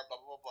really hard, blah,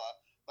 blah, blah.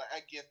 Like, I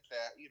get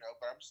that,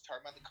 but I'm just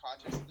talking about the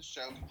context of the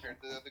show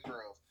compared to the other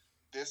girls.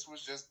 This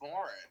was just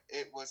boring.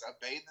 It was a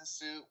bathing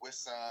suit with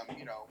some,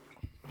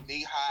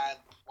 knee-high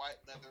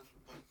white leather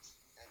boots,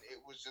 and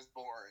it was just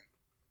boring.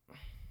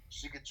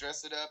 She could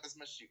dress it up as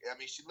much. She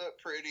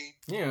looked pretty.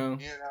 Yeah.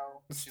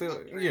 She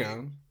looked pretty,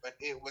 but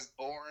it was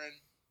boring.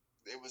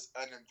 It was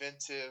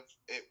uninventive.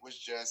 It was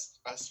just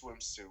a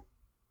swimsuit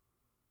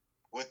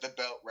with the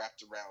belt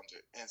wrapped around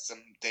it and some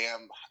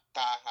damn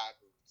thigh-high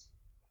boots.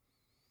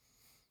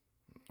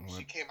 What?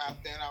 She came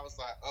out there and I was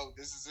like, oh,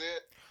 this is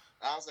it?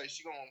 And I was like,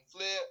 she gonna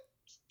flip,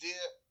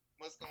 dip,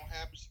 what's gonna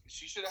happen?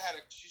 She should have had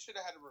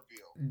a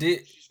reveal.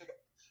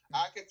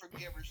 I could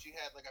forgive her if she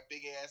had like a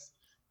big-ass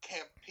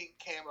pink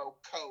camo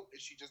coat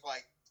and she just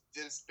like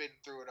did a spin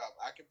and threw it up.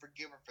 I can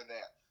forgive her for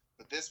that.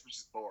 But this was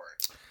just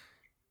boring.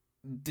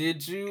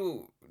 Did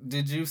you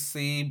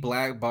see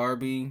Black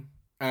Barbie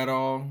at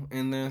all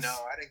in this? No,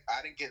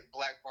 I didn't get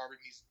Black Barbie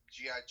meets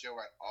G.I. Joe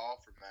at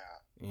all from that.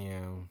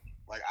 Yeah.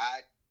 Like,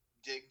 I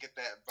didn't get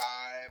that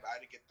vibe. I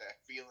didn't get that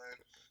feeling.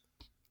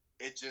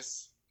 It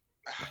just,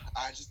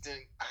 I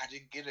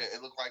didn't get it.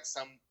 It looked like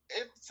to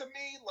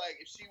me, like,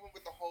 if she went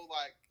with the whole,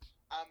 like,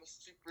 I'm a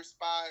super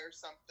spy or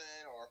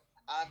something, or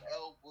I'm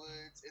Elle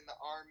Woods in the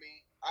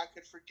army, I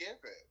could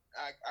forgive it.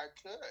 I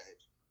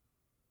could.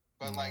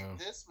 But, like,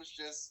 this was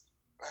just...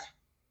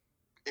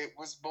 It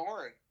was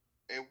boring.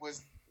 It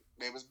was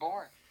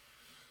boring.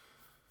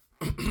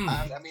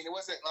 It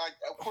wasn't like.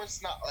 Of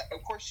course not. Like,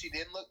 of course, she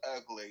didn't look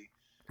ugly.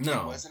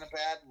 No, it wasn't a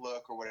bad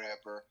look or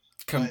whatever.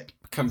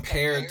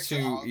 Compared to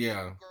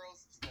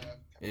girls and stuff,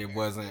 it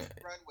wasn't.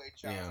 Runway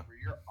challenge where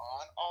you're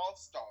on All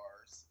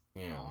Stars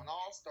Yeah. on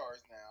All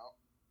Stars now,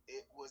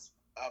 it was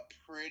a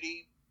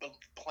pretty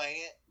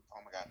plain.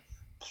 Oh my god,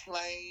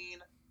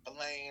 plain,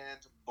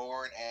 bland,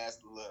 boring ass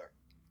look.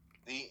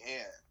 The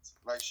end.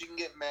 Like she can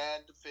get mad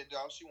and defend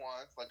all she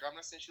wants. Like I'm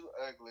not saying she look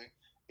ugly.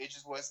 It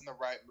just wasn't the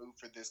right move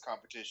for this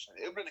competition.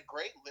 It would have been a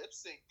great lip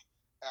sync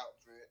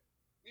outfit,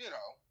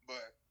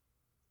 but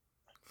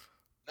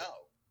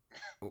no.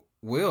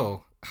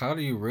 Will, how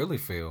do you really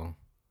feel?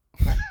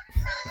 I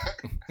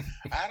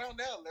don't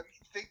know. Let me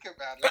think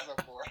about it some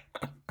more.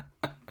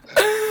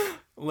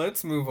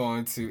 Let's move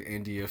on to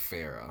India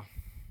Farah.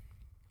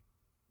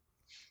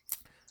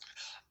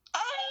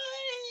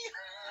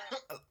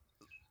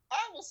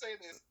 I will say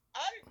this. I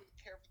didn't really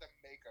care for the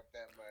makeup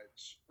that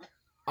much.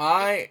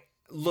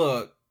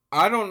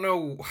 I don't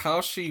know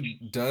how she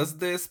does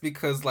this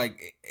because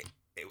like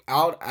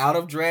out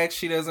of drag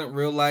she doesn't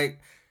real like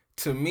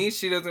to me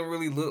she doesn't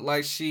really look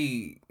like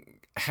she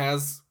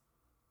has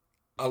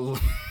a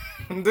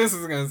this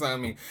is gonna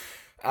sound mean.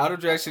 Out of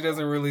drag she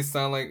doesn't really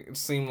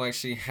seem like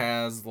she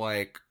has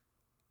like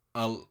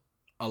a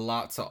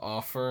lot to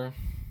offer.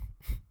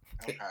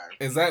 Okay.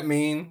 Is that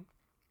mean?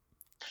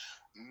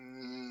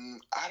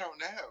 I don't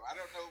know.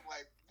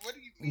 Like, what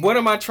do you mean? What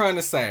am I trying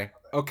to say?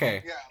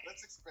 Okay. Yeah,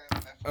 let's expand on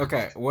that.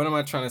 Okay, what am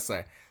I trying to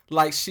say?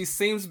 Like she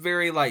seems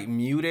very like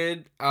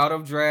muted out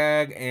of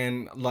drag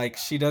and like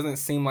she doesn't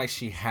seem like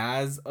she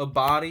has a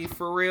body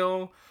for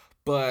real,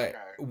 but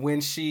when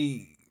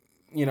she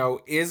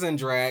is in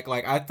drag,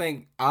 like I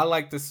think I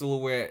like the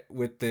silhouette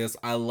with this.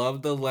 I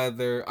love the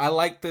leather. I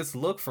like this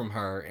look from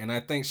her and I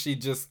think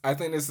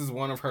this is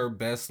one of her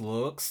best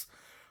looks.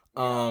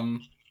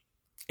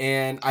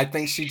 And I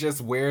think she just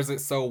wears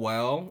it so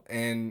well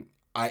and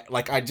I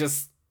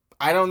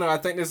don't know. I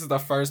think this is the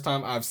first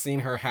time I've seen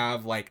her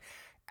have like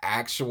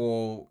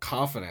actual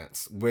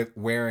confidence with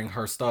wearing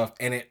her stuff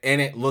and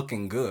it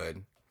looking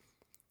good.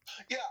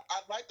 Yeah,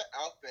 I like the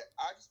outfit.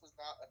 I just was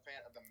not a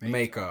fan of the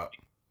makeup.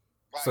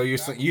 Like, so you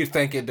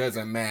think it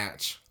doesn't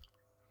match?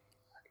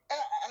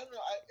 I don't know.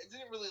 It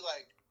didn't really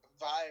like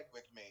vibe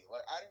with me.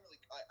 Like I didn't really.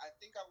 I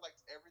think I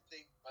liked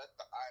everything but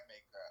the eye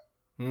makeup.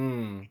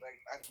 Like,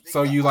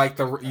 so you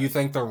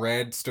think the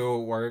red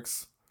still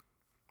works?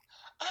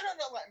 I don't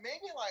know. Like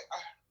maybe like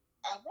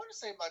I want to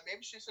say like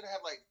maybe she should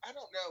have like I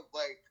don't know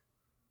like.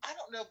 I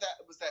don't know if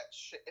that was that.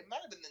 It might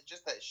have been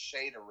just that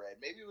shade of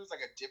red. Maybe it was like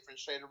a different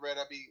shade of red.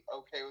 I'd be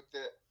okay with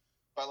it.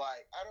 But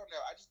like, I don't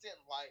know. I just didn't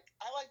like.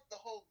 I liked the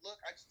whole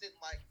look. I just didn't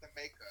like the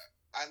makeup.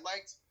 I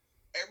liked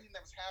everything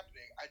that was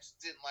happening. I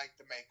just didn't like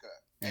the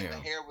makeup, and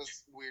the hair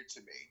was weird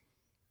to me.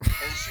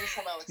 And she was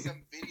talking about like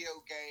some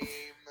video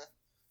game,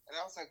 and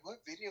I was like,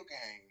 "What video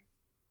game?"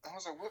 I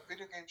was like, "What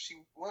video game?"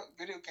 What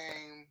video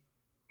game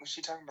was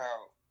she talking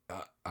about?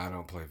 I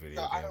don't play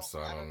video games,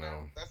 so I don't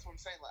know. That's what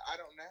I'm saying. Like, I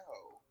don't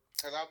know.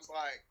 Because I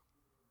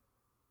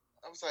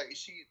was like, is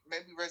she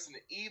maybe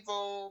Resident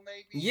Evil,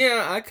 maybe?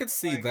 Yeah, I could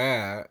see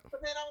that.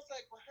 But then I was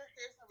like, well, her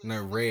hair's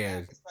not really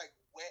red. It's like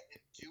wet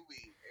and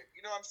dewy.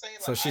 You know what I'm saying?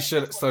 Like, so she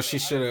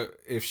should have.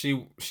 If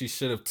she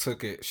should have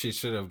took it, she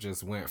should have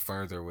just went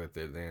further with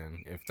it.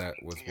 Then, if that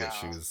was what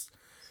she was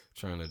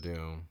trying to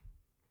do,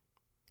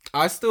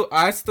 I still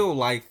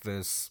like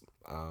this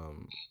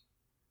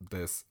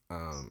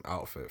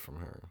outfit from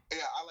her.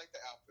 Yeah, I like the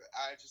outfit.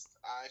 I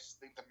just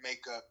think the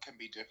makeup can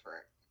be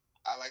different.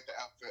 I like the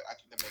outfit. I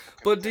think the makeup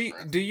can be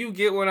different. Do you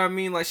get what I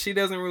mean? Like she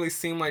doesn't really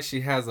seem like she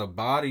has a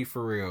body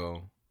for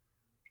real.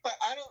 But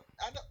I don't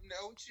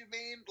know what you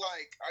mean.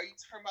 Like, are you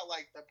talking about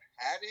like the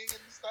padding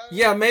and stuff?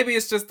 Yeah, maybe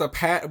it's just the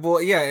pad. Well,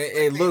 yeah,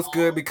 it looks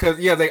good because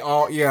they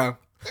all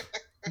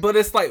But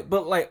it's like,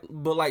 but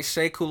like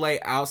Shea Coulee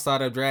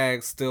outside of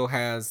drag still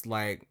has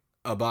like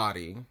a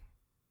body.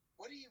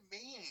 What do you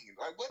mean?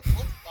 Like what's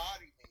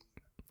body mean?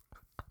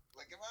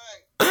 Like am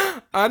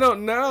I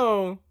don't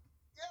know.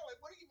 Yeah, like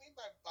what do you mean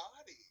by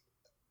body?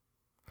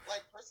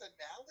 Like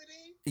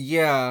personality?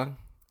 Yeah,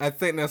 I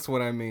think that's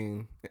what I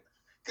mean.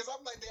 Because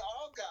I'm like they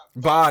all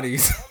got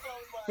bodies.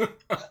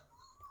 Like,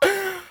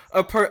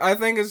 I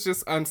think it's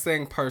just I'm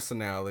saying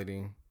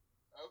personality.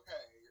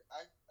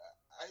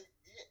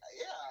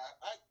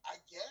 I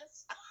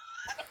guess.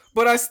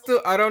 But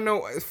I don't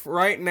know.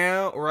 Right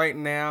now,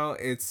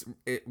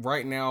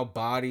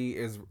 body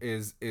is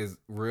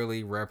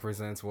really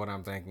represents what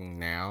I'm thinking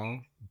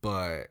now.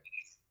 But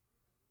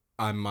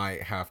I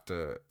might have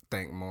to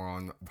think more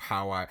on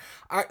how I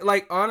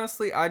like.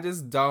 Honestly, I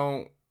just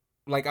don't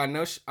like. I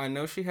know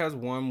she has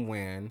one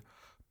win,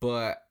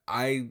 but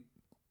I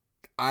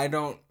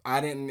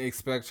didn't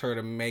expect her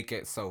to make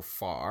it so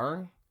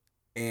far.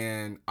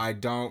 And I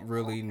don't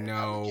really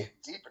know.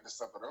 Get deep into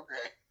something,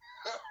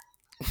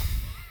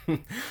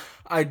 okay.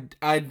 I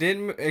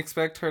didn't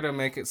expect her to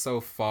make it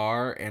so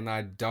far, and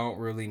I don't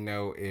really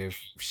know if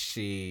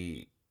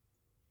she.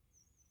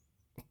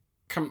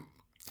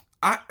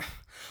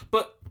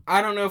 But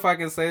I don't know if I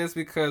can say this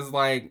because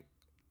like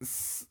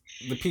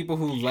the people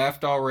who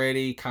left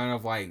already kind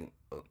of like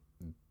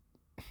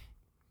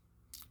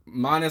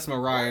minus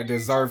Mariah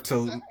deserve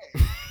to.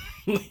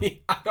 I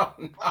don't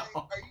know. Like,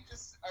 are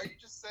you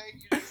just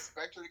saying you expect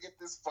expect her to get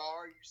this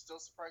far. You're still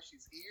surprised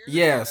she's here.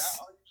 Yes,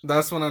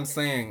 that's what I'm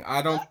saying.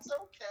 I don't. That's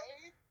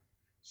okay.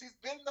 She's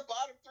been in the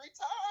bottom 3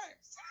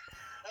 times.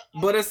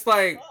 But it's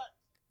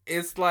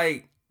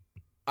like,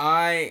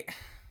 I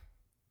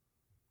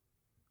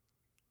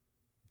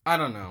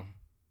don't know.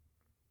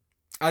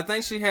 I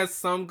think she has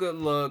some good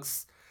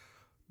looks,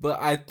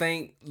 but I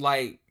think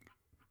like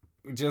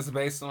just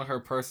based on her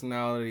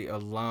personality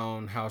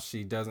alone, how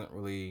she doesn't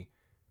really.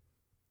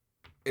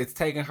 It's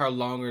taking her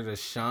longer to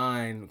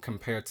shine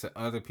compared to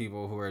other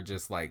people who are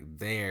just like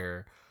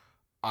there.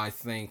 I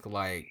think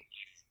like.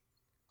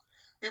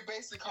 You're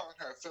basically calling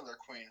her a filler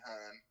queen,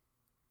 hun.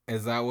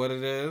 Is that what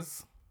it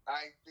is?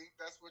 I think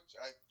that's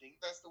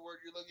the word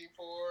you're looking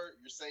for.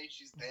 You're saying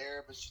she's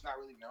there, but she's not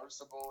really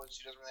noticeable, and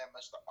she doesn't really have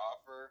much to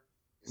offer.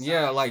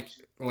 Yeah, like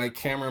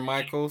Cameron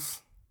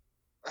Michaels.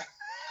 Okay,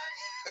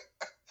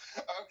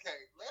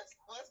 let's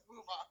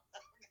move on.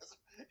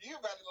 You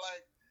better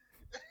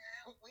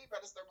we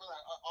better start putting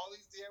all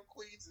these damn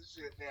queens and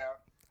shit now.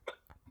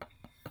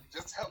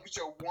 Just help with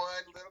your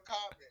one little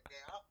comment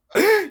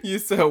now. You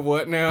said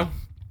what now?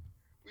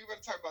 We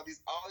better talk about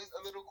all these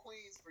little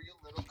queens for your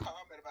little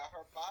comment about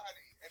her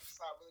body. And it's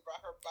not really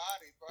about her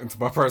body. It's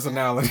my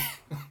personality.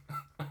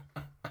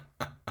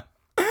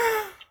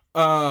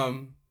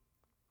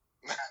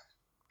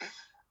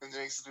 And then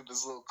they do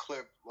this little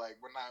clip, like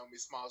when Naomi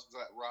Smalls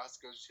was at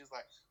Roscoe's, she's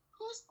like,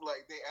 who's,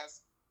 like, they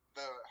asked,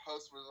 the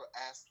host was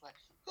asked, like,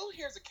 who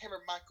here's a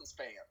Cameron Michaels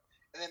fan?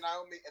 And then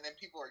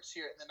people are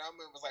cheering, and then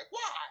Naomi was like,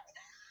 why?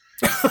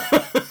 And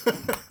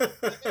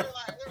they were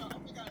like, oh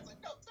my God, it's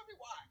like, no, tell me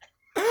why.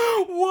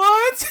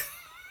 What?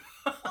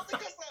 Well,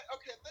 because, like,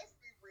 okay, let's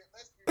be real.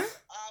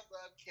 I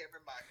love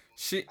Cameron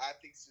Michaels. I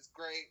think she's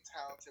great,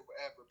 talented,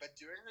 whatever. But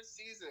during her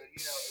season,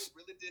 it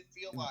really did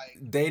feel like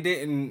they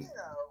didn't. It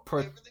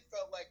really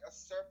felt like a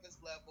surface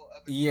level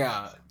of.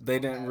 Yeah, they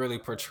didn't really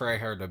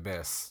portray her the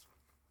best.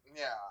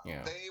 Yeah.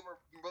 They were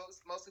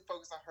mostly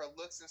focused on her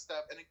looks and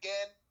stuff. And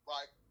again,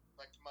 like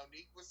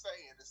Monique was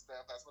saying and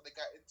stuff, that's when they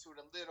got into it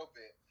a little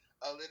bit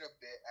at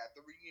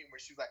the reunion where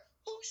she was like,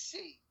 "Who's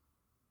she?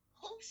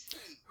 Who's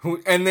she?"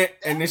 And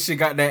then she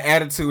got that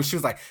attitude. She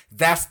was like,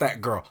 "That's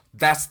that girl.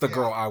 That's the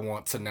girl I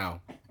want to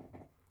know."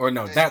 Or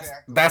no,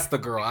 exactly. that's the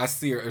girl. I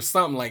see her or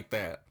something like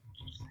that.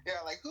 Yeah,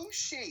 like who's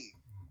she?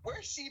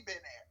 Where's she been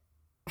at?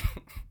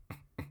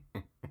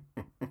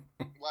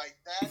 Like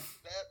that.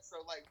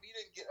 So like we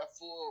didn't get a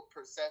full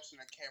perception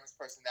of Cameron's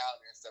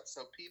personality and stuff.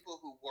 So people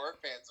who were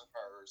fans of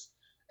hers,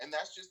 and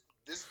this is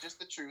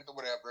just the truth or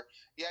whatever.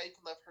 Yeah, you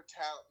can love her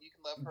talent. You can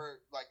love her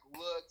like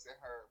looks and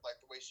her like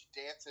the way she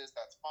dances.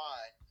 That's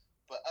fine.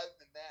 But other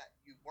than that,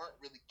 you weren't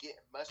really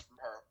getting much from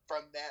her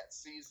from that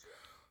season.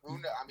 I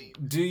mean,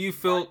 do you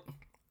feel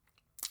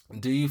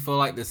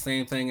like the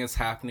same thing is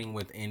happening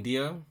with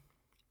India?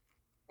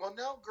 Well,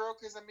 no, girl,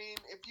 because I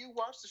mean, if you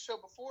watched the show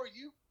before,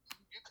 you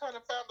kind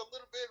of found a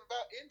little bit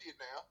about India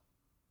now.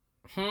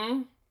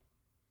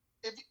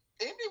 If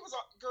India was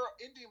on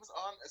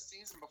a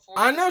season before.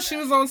 I know she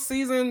was on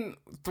season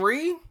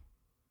 3.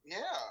 Yeah.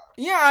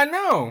 Yeah, I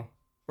know.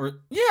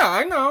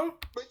 I know.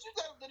 But you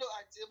got a little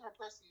idea of her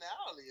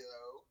personality,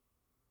 though.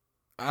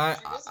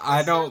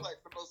 I don't.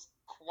 Like the most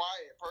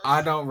quiet person.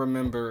 I don't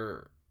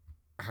remember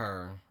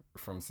her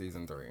from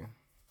season 3.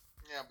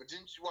 Yeah, but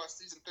didn't you watch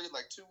season 3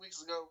 like 2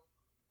 weeks ago?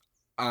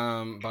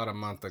 About a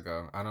month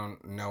ago. I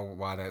don't know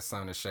why that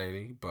sounded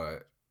shady,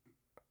 but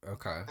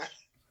okay.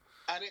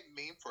 I didn't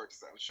mean for it to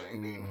sound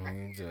shady.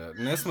 Yeah.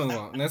 Let's move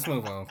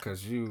on,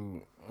 because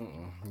you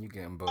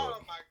getting booked. Oh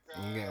my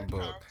God. You getting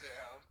booked.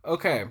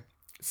 Okay,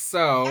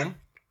 so we're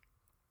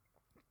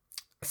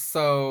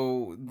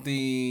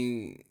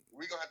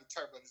gonna have to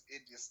talk about this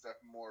India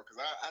stuff more because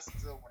I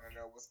still want to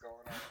know what's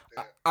going on with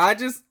that. I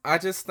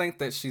just think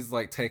that she's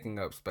like taking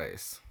up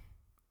space.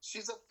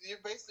 You're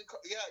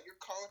basically you're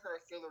calling her a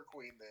filler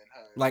queen then,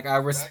 huh? Like I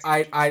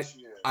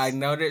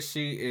know that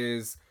she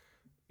is,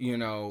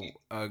 a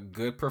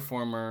good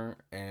performer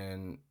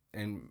in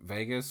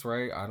Vegas,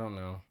 right? I don't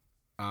know.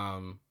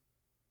 I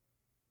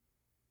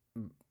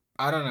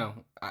don't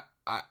know.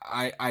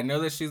 I know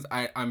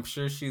that I'm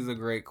sure she's a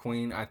great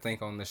queen. I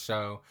think on the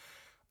show,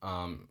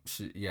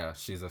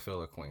 she's a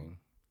filler queen.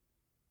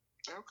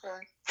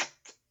 Okay.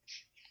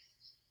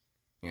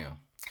 Yeah.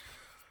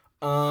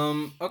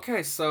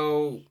 Okay,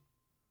 so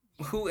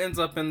who ends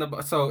up in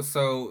the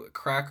so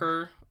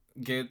Cracker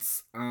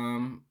gets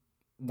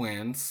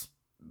wins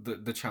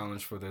the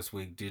challenge for this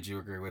week. Did you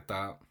agree with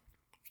that?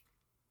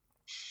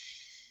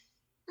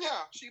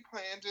 Yeah, she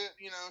planned it,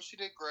 she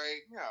did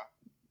great. Yeah.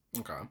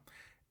 Okay.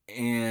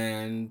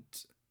 And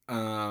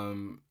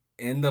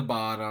in the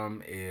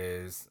bottom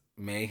is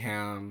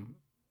Mayhem,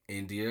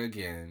 India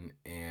again,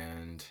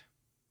 and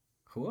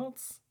who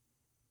else?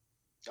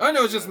 Oh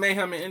no, it's just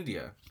Mayhem and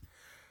India.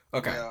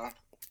 Okay. Yeah.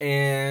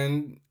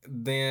 And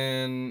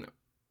then,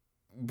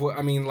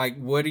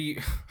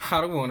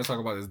 how do we want to talk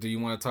about this? Do you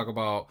want to talk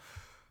about,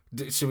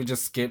 should we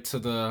just skip to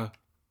the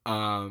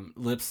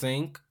lip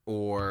sync,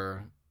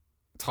 or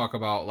talk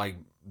about like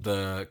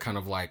the kind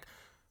of like,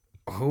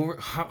 who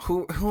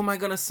am I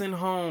going to send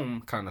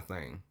home kind of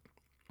thing?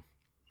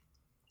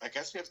 I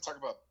guess we have to talk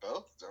about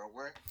both, don't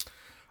we?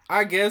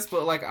 I guess,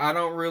 but like I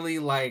don't really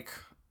like.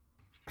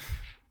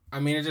 I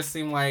mean, it just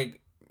seemed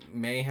like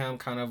Mayhem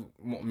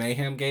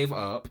gave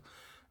up,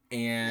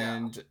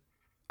 and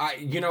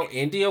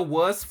India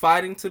was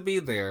fighting to be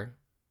there,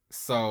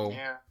 so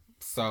Yeah.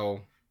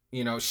 so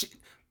she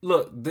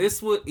look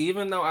this would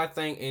even though I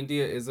think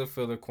India is a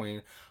filler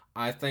queen,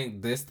 I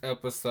think this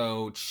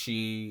episode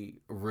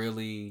she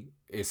really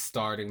is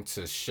starting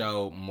to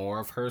show more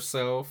of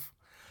herself,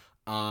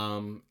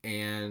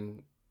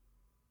 and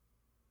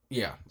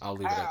yeah, I'll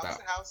leave it at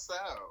that. How so?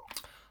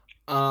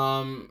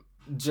 Um,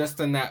 just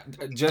in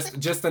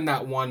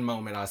that one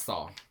moment I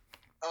saw.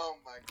 Oh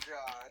my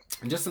god.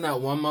 Just in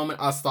that one moment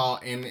I saw,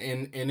 and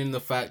in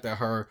the fact that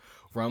her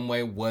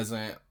runway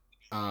wasn't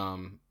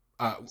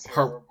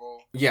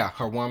Terrible.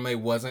 her runway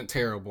wasn't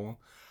terrible.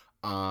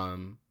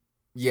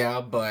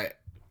 Yeah, but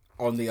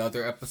on the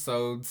other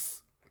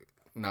episodes,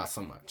 not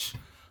so much.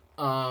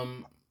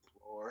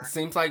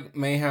 Seems like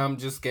Mayhem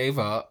just gave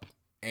up,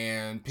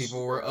 and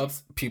people were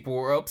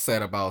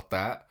upset about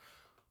that.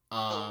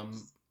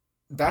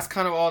 That's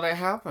kind of all that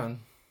happened.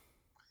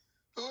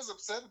 Who was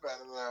upset about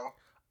it though?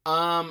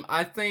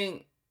 I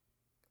think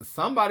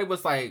somebody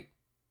was like,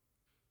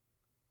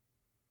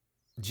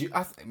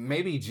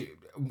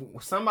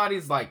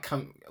 somebody's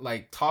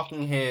like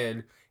talking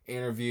head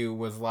interview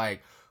was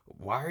like,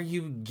 why are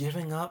you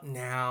giving up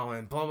now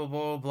and blah blah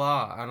blah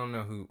blah. I don't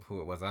know who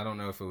it was. I don't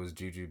know if it was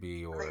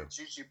Jujubee or. I think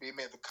Jujubee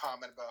made the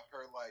comment about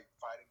her like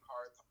fighting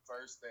hard the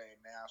first day.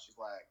 Now she's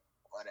like,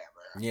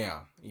 whatever.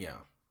 Yeah.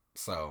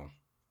 So,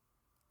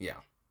 yeah.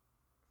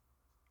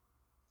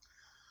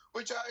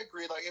 Which I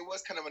agree. Like it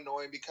was kind of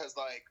annoying because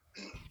like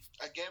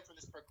again for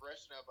this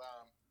progression of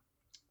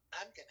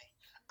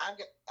I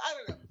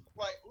don't know.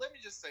 Like, let me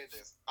just say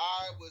this.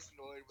 I was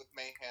annoyed with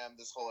Mayhem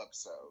this whole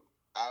episode.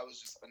 I was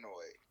just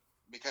annoyed.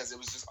 Because it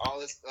was just all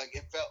this, like,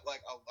 it felt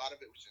like a lot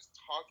of it was just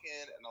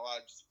talking and a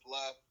lot of just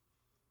fluff.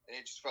 And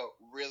it just felt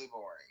really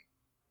boring.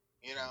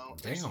 You know?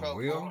 It just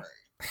felt boring.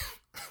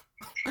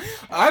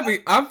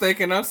 I'm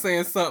thinking I'm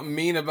saying something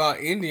mean about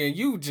India.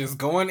 You just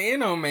going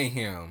in on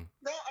Mayhem.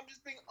 No, I'm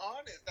just being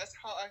honest. That's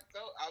how I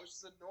felt. I was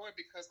just annoyed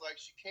because, like,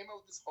 she came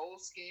up with this whole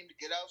scheme to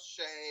get out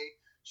Shay.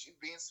 She's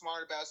being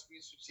smart about it, being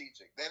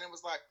strategic. Then it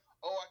was like,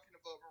 oh, I can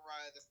vote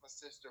Mariah. That's my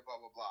sister,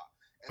 blah, blah, blah.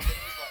 And then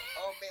it was like,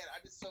 oh, man,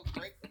 I did so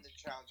great in the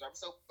challenge. I'm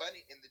so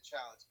funny in the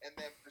challenge. And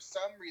then for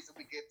some reason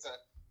we get to,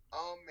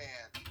 oh,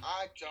 man,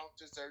 I don't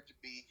deserve to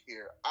be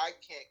here. I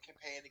can't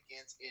campaign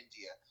against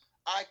India.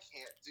 I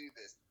can't do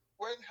this.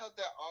 Where the hell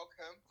did that all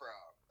come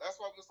from? That's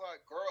why I was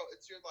like, girl,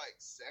 it's your, like,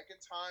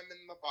 second time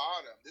in the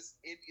bottom. This is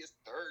India's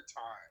third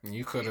time.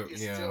 You could have,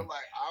 yeah. Still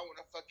like, I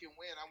want to fucking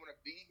win. I want to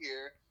be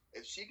here.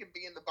 If she can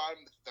be in the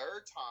bottom the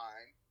third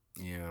time,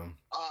 yeah.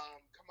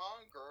 Come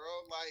on,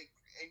 girl. Like,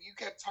 and you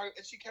kept talking,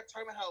 and she kept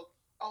talking about how,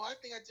 oh, I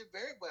think I did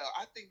very well.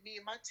 I think me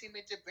and my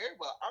teammate did very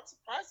well. I'm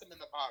surprised I'm in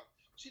the bottom.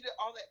 She did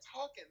all that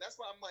talking. That's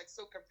why I'm like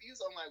so confused.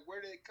 I'm like, where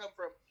did it come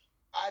from?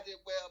 I did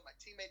well. My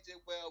teammate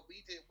did well.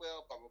 We did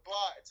well. Blah blah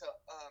blah. Until,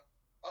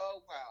 oh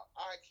wow,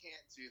 I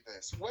can't do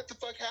this. What the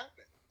fuck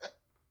happened?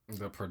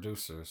 The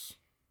producers.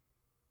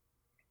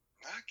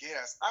 I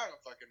guess. I don't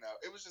fucking know.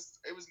 It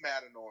was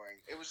mad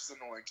annoying. It was just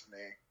annoying to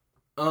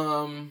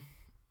me.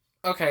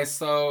 Okay,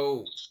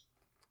 so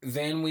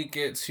then we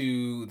get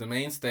to the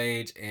main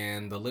stage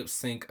and the lip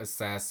sync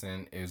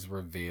assassin is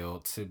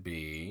revealed to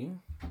be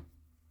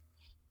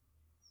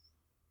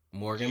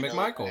Morgan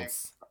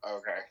McMichaels.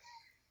 Okay.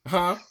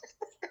 Huh?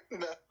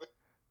 Nothing.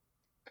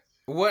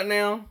 What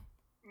now?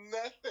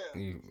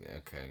 Nothing.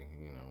 Okay,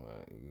 you know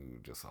what? You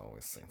just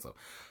always say so.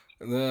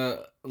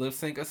 The lip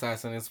sync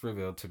assassin is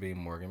revealed to be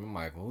Morgan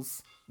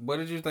McMichaels. What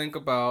did you think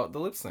about the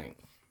lip sync?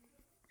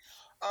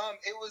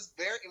 It was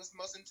the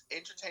most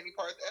entertaining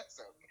part of the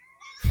episode.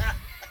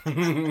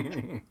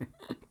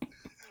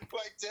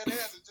 Like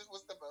deadass, it just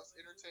was the most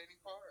entertaining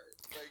part.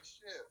 Like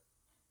shit.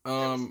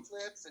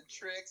 Flips and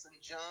tricks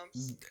and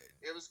jumps.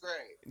 It was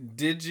great.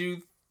 Did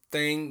you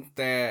think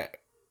that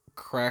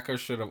Cracker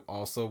should have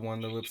also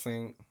won the lip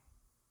sync?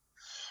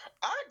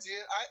 I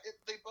did.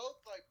 They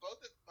both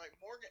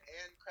Morgan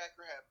and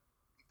Cracker have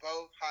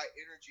both high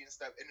energy and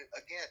stuff. And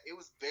again, it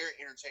was very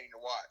entertaining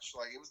to watch.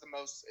 Like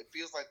it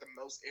feels like the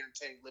most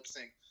entertaining lip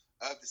sync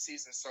of the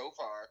season so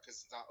far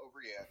because it's not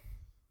over yet.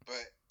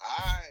 But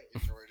I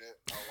enjoyed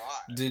it a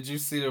lot. Did you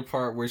see the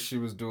part where she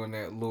was doing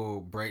that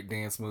little break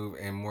dance move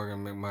and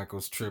Morgan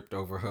McMichaels tripped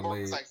over her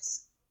leg? Like,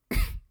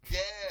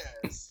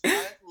 yes,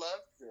 I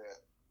loved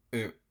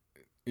it.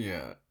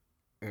 Yeah,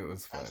 it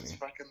was funny. I just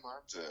fucking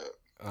loved it.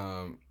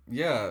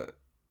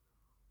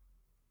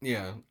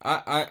 Yeah,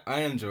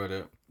 I enjoyed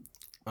it.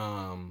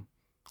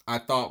 I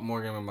thought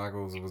Morgan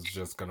McMichaels was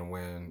just gonna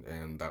win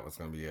and that was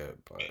gonna be it,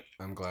 but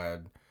I'm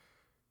glad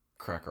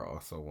Cracker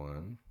also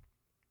won.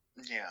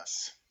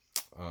 Yes.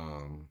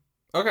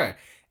 Okay,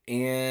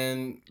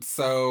 and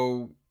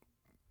so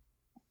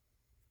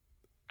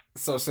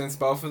since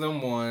both of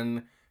them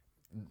won,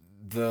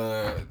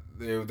 there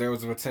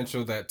was a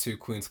potential that two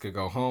queens could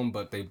go home,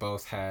 but they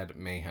both had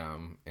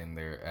Mayhem in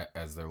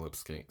as their lip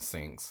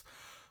syncs.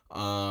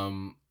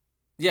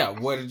 Yeah,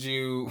 what did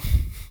you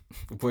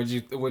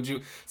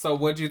so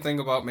what did you think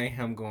about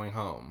Mayhem going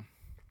home?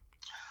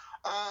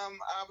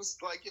 I was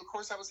like, of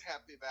course, I was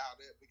happy about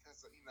it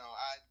because I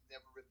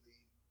never really,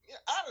 yeah,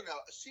 I don't know.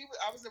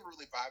 I was never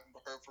really vibing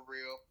with her for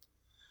real.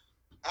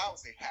 I would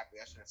say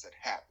happy. I shouldn't have said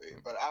happy,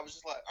 but I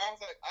was like,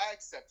 I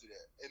accepted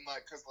it, and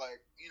like, cause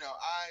like,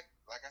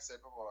 like I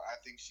said before, I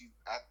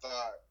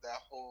thought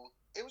that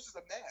it was just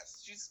a mess.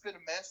 She's just been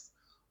a mess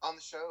on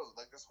the show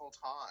like this whole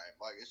time.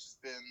 Like it's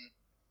just been,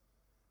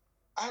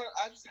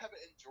 I just haven't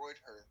enjoyed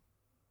her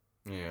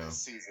this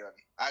season.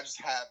 I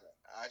just haven't.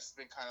 I just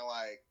been kind of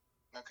like,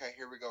 okay,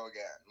 here we go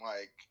again.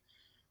 Like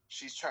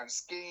she's trying to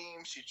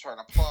scheme, she's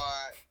trying to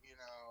plot.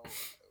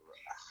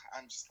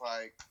 I'm just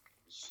like,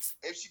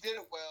 if she did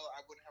it well,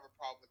 I wouldn't have a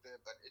problem with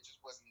it, but it just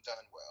wasn't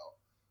done well.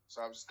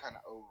 So I was just kind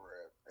of over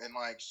it. And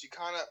like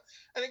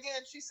and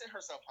again, she sent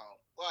herself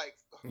home. Like,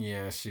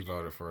 yeah, she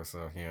voted for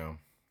herself. Yeah.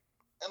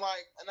 And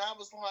I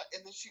was like,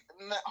 and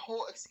that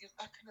whole excuse,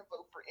 I couldn't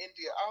vote for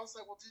India. I was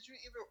like, well, did you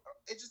even?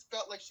 It just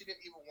felt like she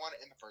didn't even want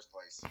it in the first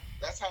place.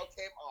 That's how it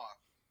came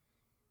off.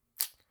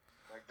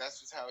 Like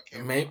that's just how it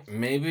came off.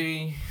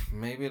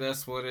 Maybe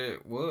that's what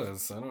it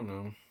was. I don't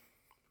know.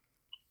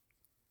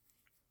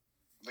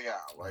 Yeah,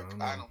 like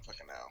I don't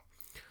fucking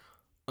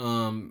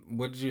know.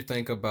 What did you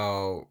think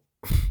about?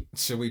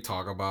 Should we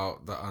talk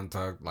about the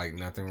Untucked? Like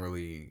nothing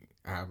really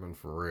happened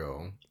for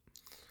real.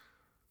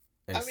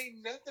 I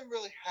mean, nothing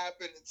really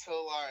happened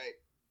until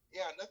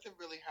nothing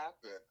really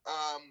happened.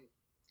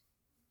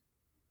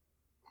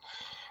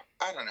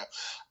 I don't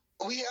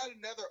know. We had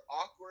another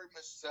awkward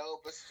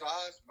Michelle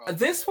Visage moment.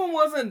 This one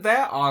wasn't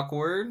that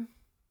awkward.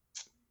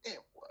 It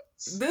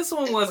was. This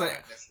one wasn't.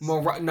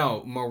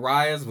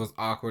 Mariah's was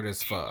awkward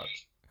as fuck.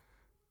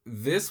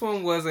 This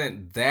one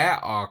wasn't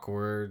that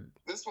awkward.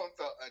 This one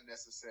felt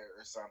unnecessary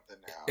or something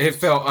now. It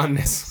felt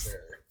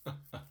unnecessary.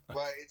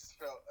 Like, it just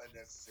felt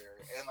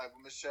unnecessary. And, like,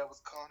 when Michelle was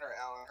calling her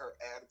out on her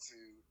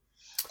attitude.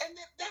 And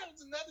then that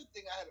was another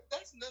thing I had a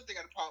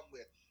problem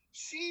with.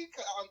 She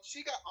got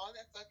on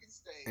that fucking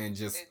stage. And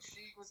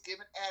she was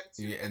giving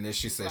attitude. Yeah, and then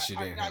she said she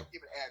didn't have. I'm not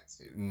giving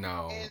attitude.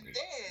 No. And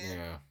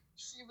then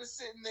she was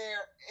sitting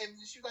there, and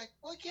she was like,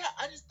 well, yeah,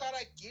 I just thought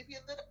I'd give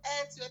you a little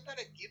attitude. I thought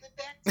I'd give it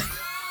back to you.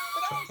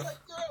 But I was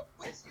like, girl,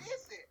 which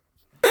is it?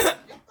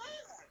 You're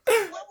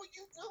fine. What were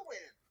you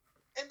doing?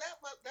 And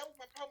that was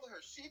my problem with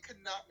her. She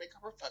could not make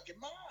up her fucking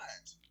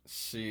mind.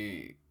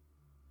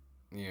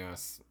 Yeah.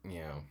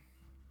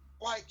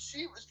 Like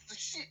she was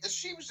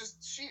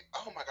just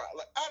oh my god,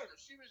 like I don't know,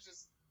 she was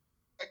just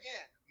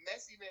again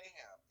messy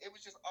mayhem. It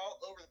was just all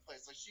over the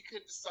place. Like she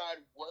couldn't decide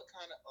what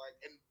kind of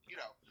and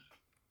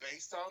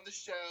based on the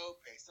show,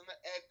 based on the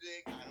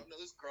editing, I don't know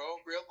this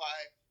girl in real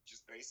life.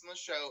 Just based on the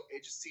show,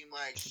 it just seemed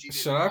like she.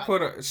 Should I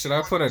put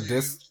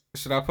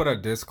a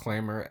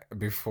disclaimer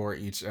before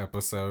each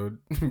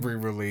episode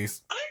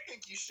re-release? I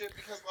think you should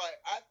because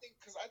I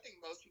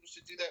think most people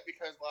should do that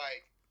because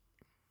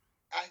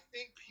I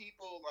think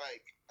people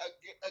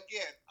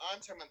again, I'm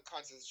talking about the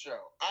content of the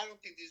show. I don't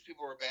think these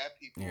people are bad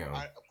people. Yeah.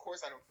 Of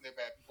course I don't think they're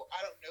bad people.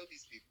 I don't know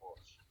these people.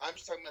 I'm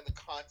just talking about the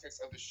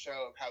context of the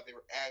show, of how they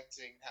were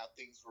acting, how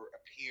things were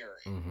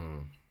appearing.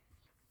 Mm-hmm.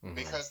 Mm-hmm.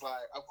 Because,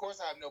 of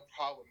course I have no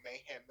problem with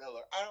Mayhem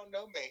Miller. I don't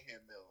know Mayhem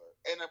Miller.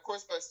 And, of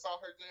course, if I saw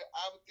her do it,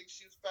 I would think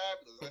she was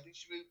fabulous. I think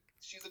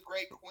she's a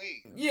great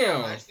queen.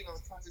 Yeah. I just think on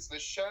the context of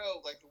the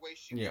show, like, the way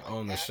she was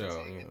on the show,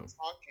 and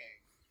talking,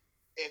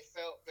 it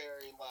felt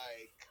very,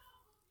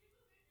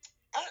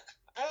 I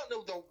don't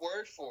know the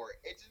word for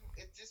it.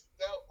 It just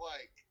felt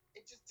like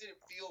it just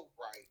didn't feel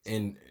right.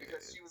 And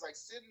because she was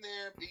sitting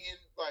there being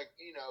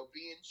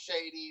being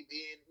shady,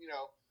 being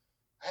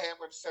hey, I'm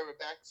going to serve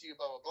it back to you,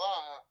 blah blah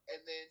blah.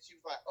 And then she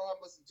was like, oh, I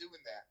wasn't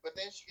doing that. But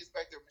then she gets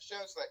back there with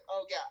Michelle. She's like,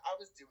 oh yeah, I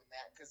was doing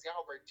that because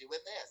y'all were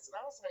doing this. And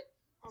I was like,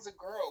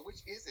 girl,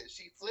 which is it?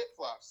 She flip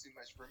flops too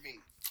much for me.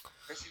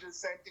 And she did the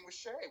same thing with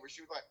Shay, where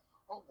she was like,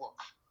 oh well,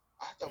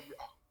 I thought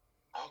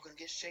I was gonna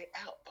get Shay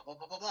out, blah blah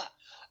blah blah blah.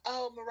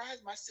 Oh, Mariah's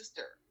my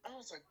sister. I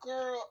was like,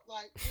 girl,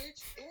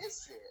 which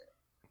is it?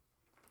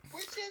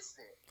 Which is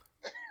it?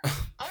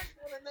 I just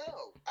want to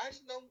know. I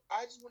just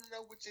want to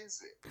know which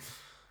is it.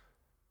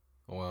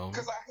 Well,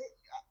 because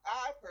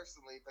I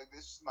personally,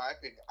 this is my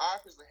opinion. I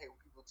personally hate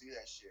when people do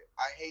that shit.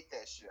 I hate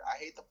that shit. I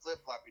hate the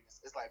flip floppiness.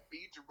 It's like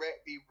be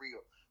direct, be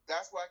real.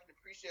 That's why I can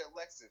appreciate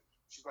Alexa.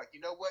 She's like, you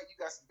know what? You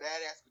got some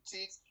badass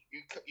critiques.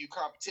 You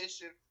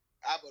competition.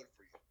 I voted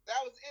for you.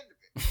 That was the end of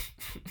it.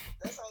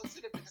 That's all it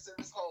should have been instead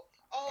of this whole,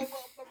 oh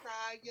well,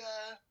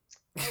 Mariah.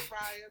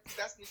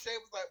 That's when Shay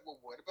was like,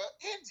 well, what about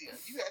India?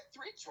 You had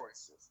 3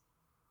 choices,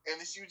 and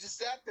then she just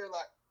sat there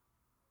like,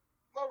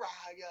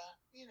 Mariah,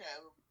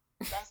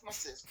 that's my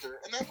sister.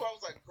 And that's why I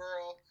was like,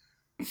 girl.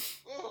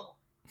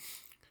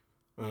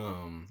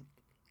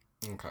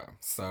 Okay.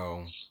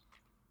 So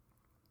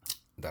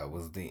that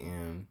was the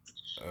end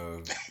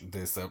of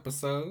this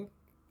episode.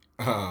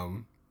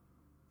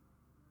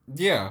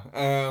 Yeah.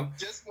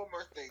 Just one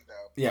more thing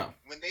though. Yeah.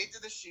 When they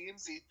did the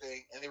SheMZ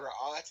thing and they were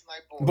all acting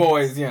like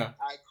boys, yeah.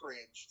 I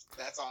cringed.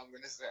 That's all I'm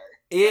gonna say.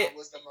 It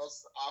was the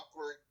most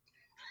awkward.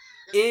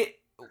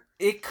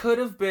 it could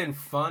have been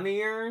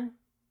funnier.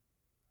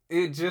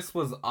 It just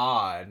was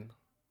odd.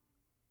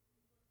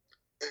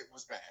 It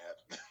was bad.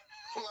 Like,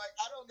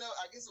 I don't know.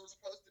 I guess it was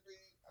supposed to be.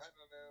 I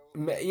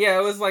don't know. Yeah,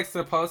 it was like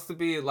supposed to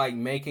be like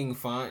making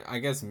fun. I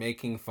guess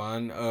making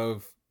fun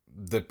of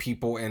the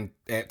people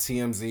at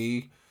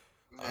TMZ.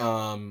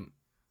 Yeah.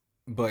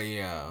 But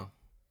yeah,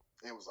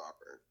 It was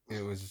awkward.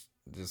 it was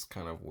just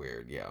kind of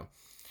weird. Yeah.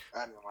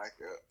 I didn't like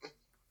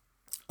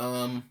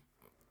it.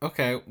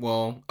 Okay.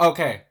 Well.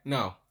 Okay.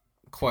 No.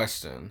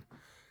 Question.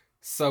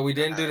 So we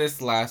didn't do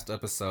this last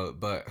episode,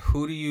 but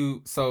who do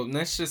you? So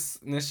let's just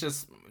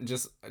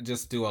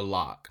do a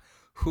lock.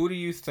 Who do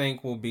you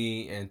think will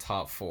be in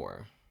top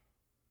 4?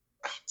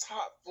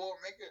 Top 4,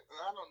 make it.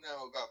 I don't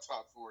know about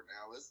top 4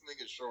 now. Let's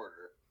make it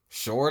shorter.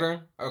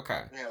 Shorter?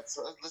 Okay. Yeah,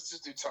 so let's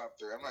just do top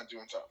 3. I'm not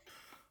doing top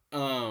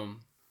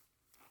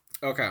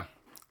 4. Okay.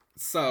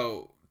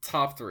 So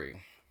top 3.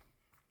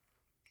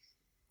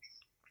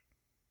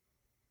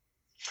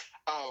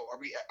 Oh, are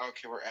we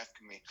okay? We're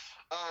asking me.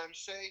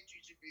 Shay,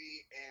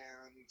 GGB,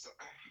 and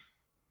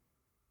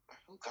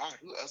oh God,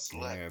 who else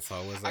left? Yeah,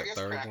 so was that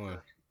third Cracker. one?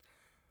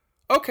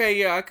 Okay,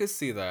 yeah, I could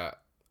see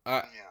that.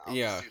 I'll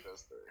see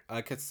those 3.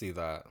 I could see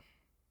that.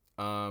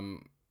 I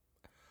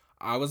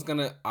was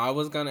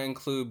gonna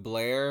include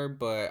Blair,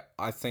 but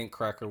I think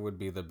Cracker would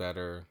be the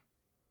better.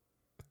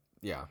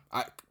 Yeah,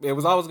 it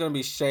was always gonna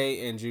be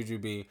Shay and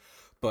Jujubee,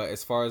 but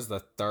as far as the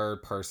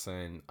third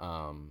person,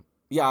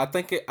 yeah, I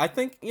think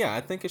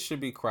it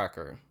should be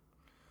Cracker.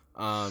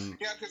 Yeah,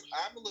 because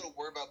I'm a little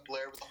worried about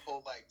Blair with the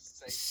whole like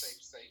safe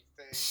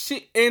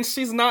thing.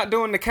 She's not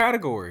doing the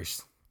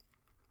categories.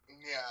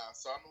 Yeah,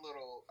 so I'm a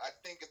little. I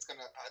think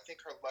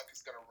her luck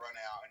is gonna run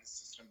out, and it's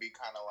just gonna be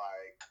kind of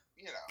like,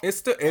 you know.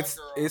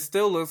 It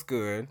still looks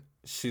good.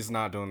 She's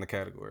not doing the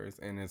categories,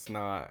 and it's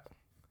not.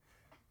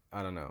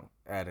 I don't know,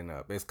 adding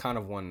up. It's kind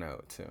of one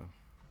note too.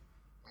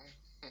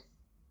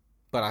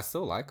 But I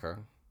still like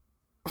her.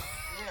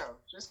 Yeah,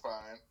 she's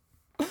fine.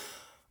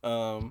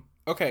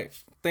 Okay,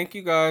 thank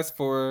you guys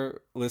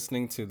for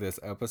listening to this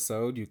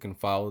episode. You can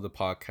follow the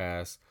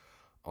podcast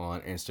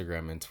on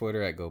Instagram and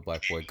Twitter at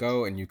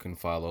GoBlackBoyGo, and you can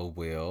follow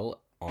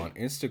Will on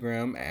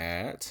Instagram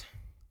at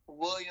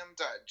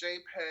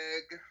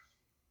William.jpg.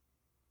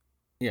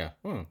 Yeah,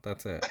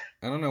 that's it.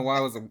 I don't know why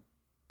I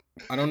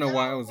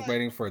was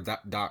waiting for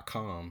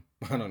 .com.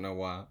 I don't know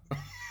why.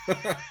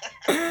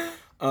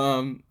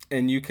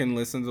 And you can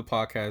listen to the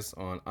podcast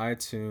on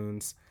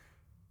iTunes.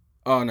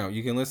 Oh no,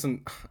 you can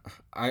listen.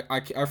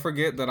 I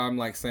forget that I'm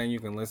like saying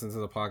you can listen to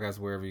the podcast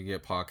wherever you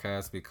get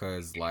podcasts,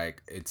 because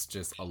like it's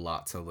just a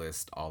lot to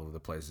list all of the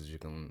places you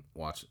can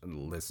watch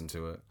and listen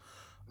to it.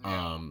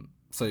 Yeah.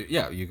 So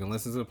yeah, you can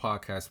listen to the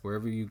podcast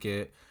wherever you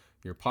get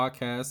your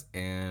podcast,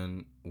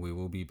 and we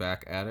will be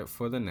back at it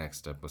for the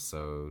next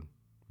episode.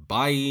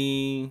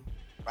 Bye.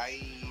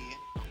 Bye.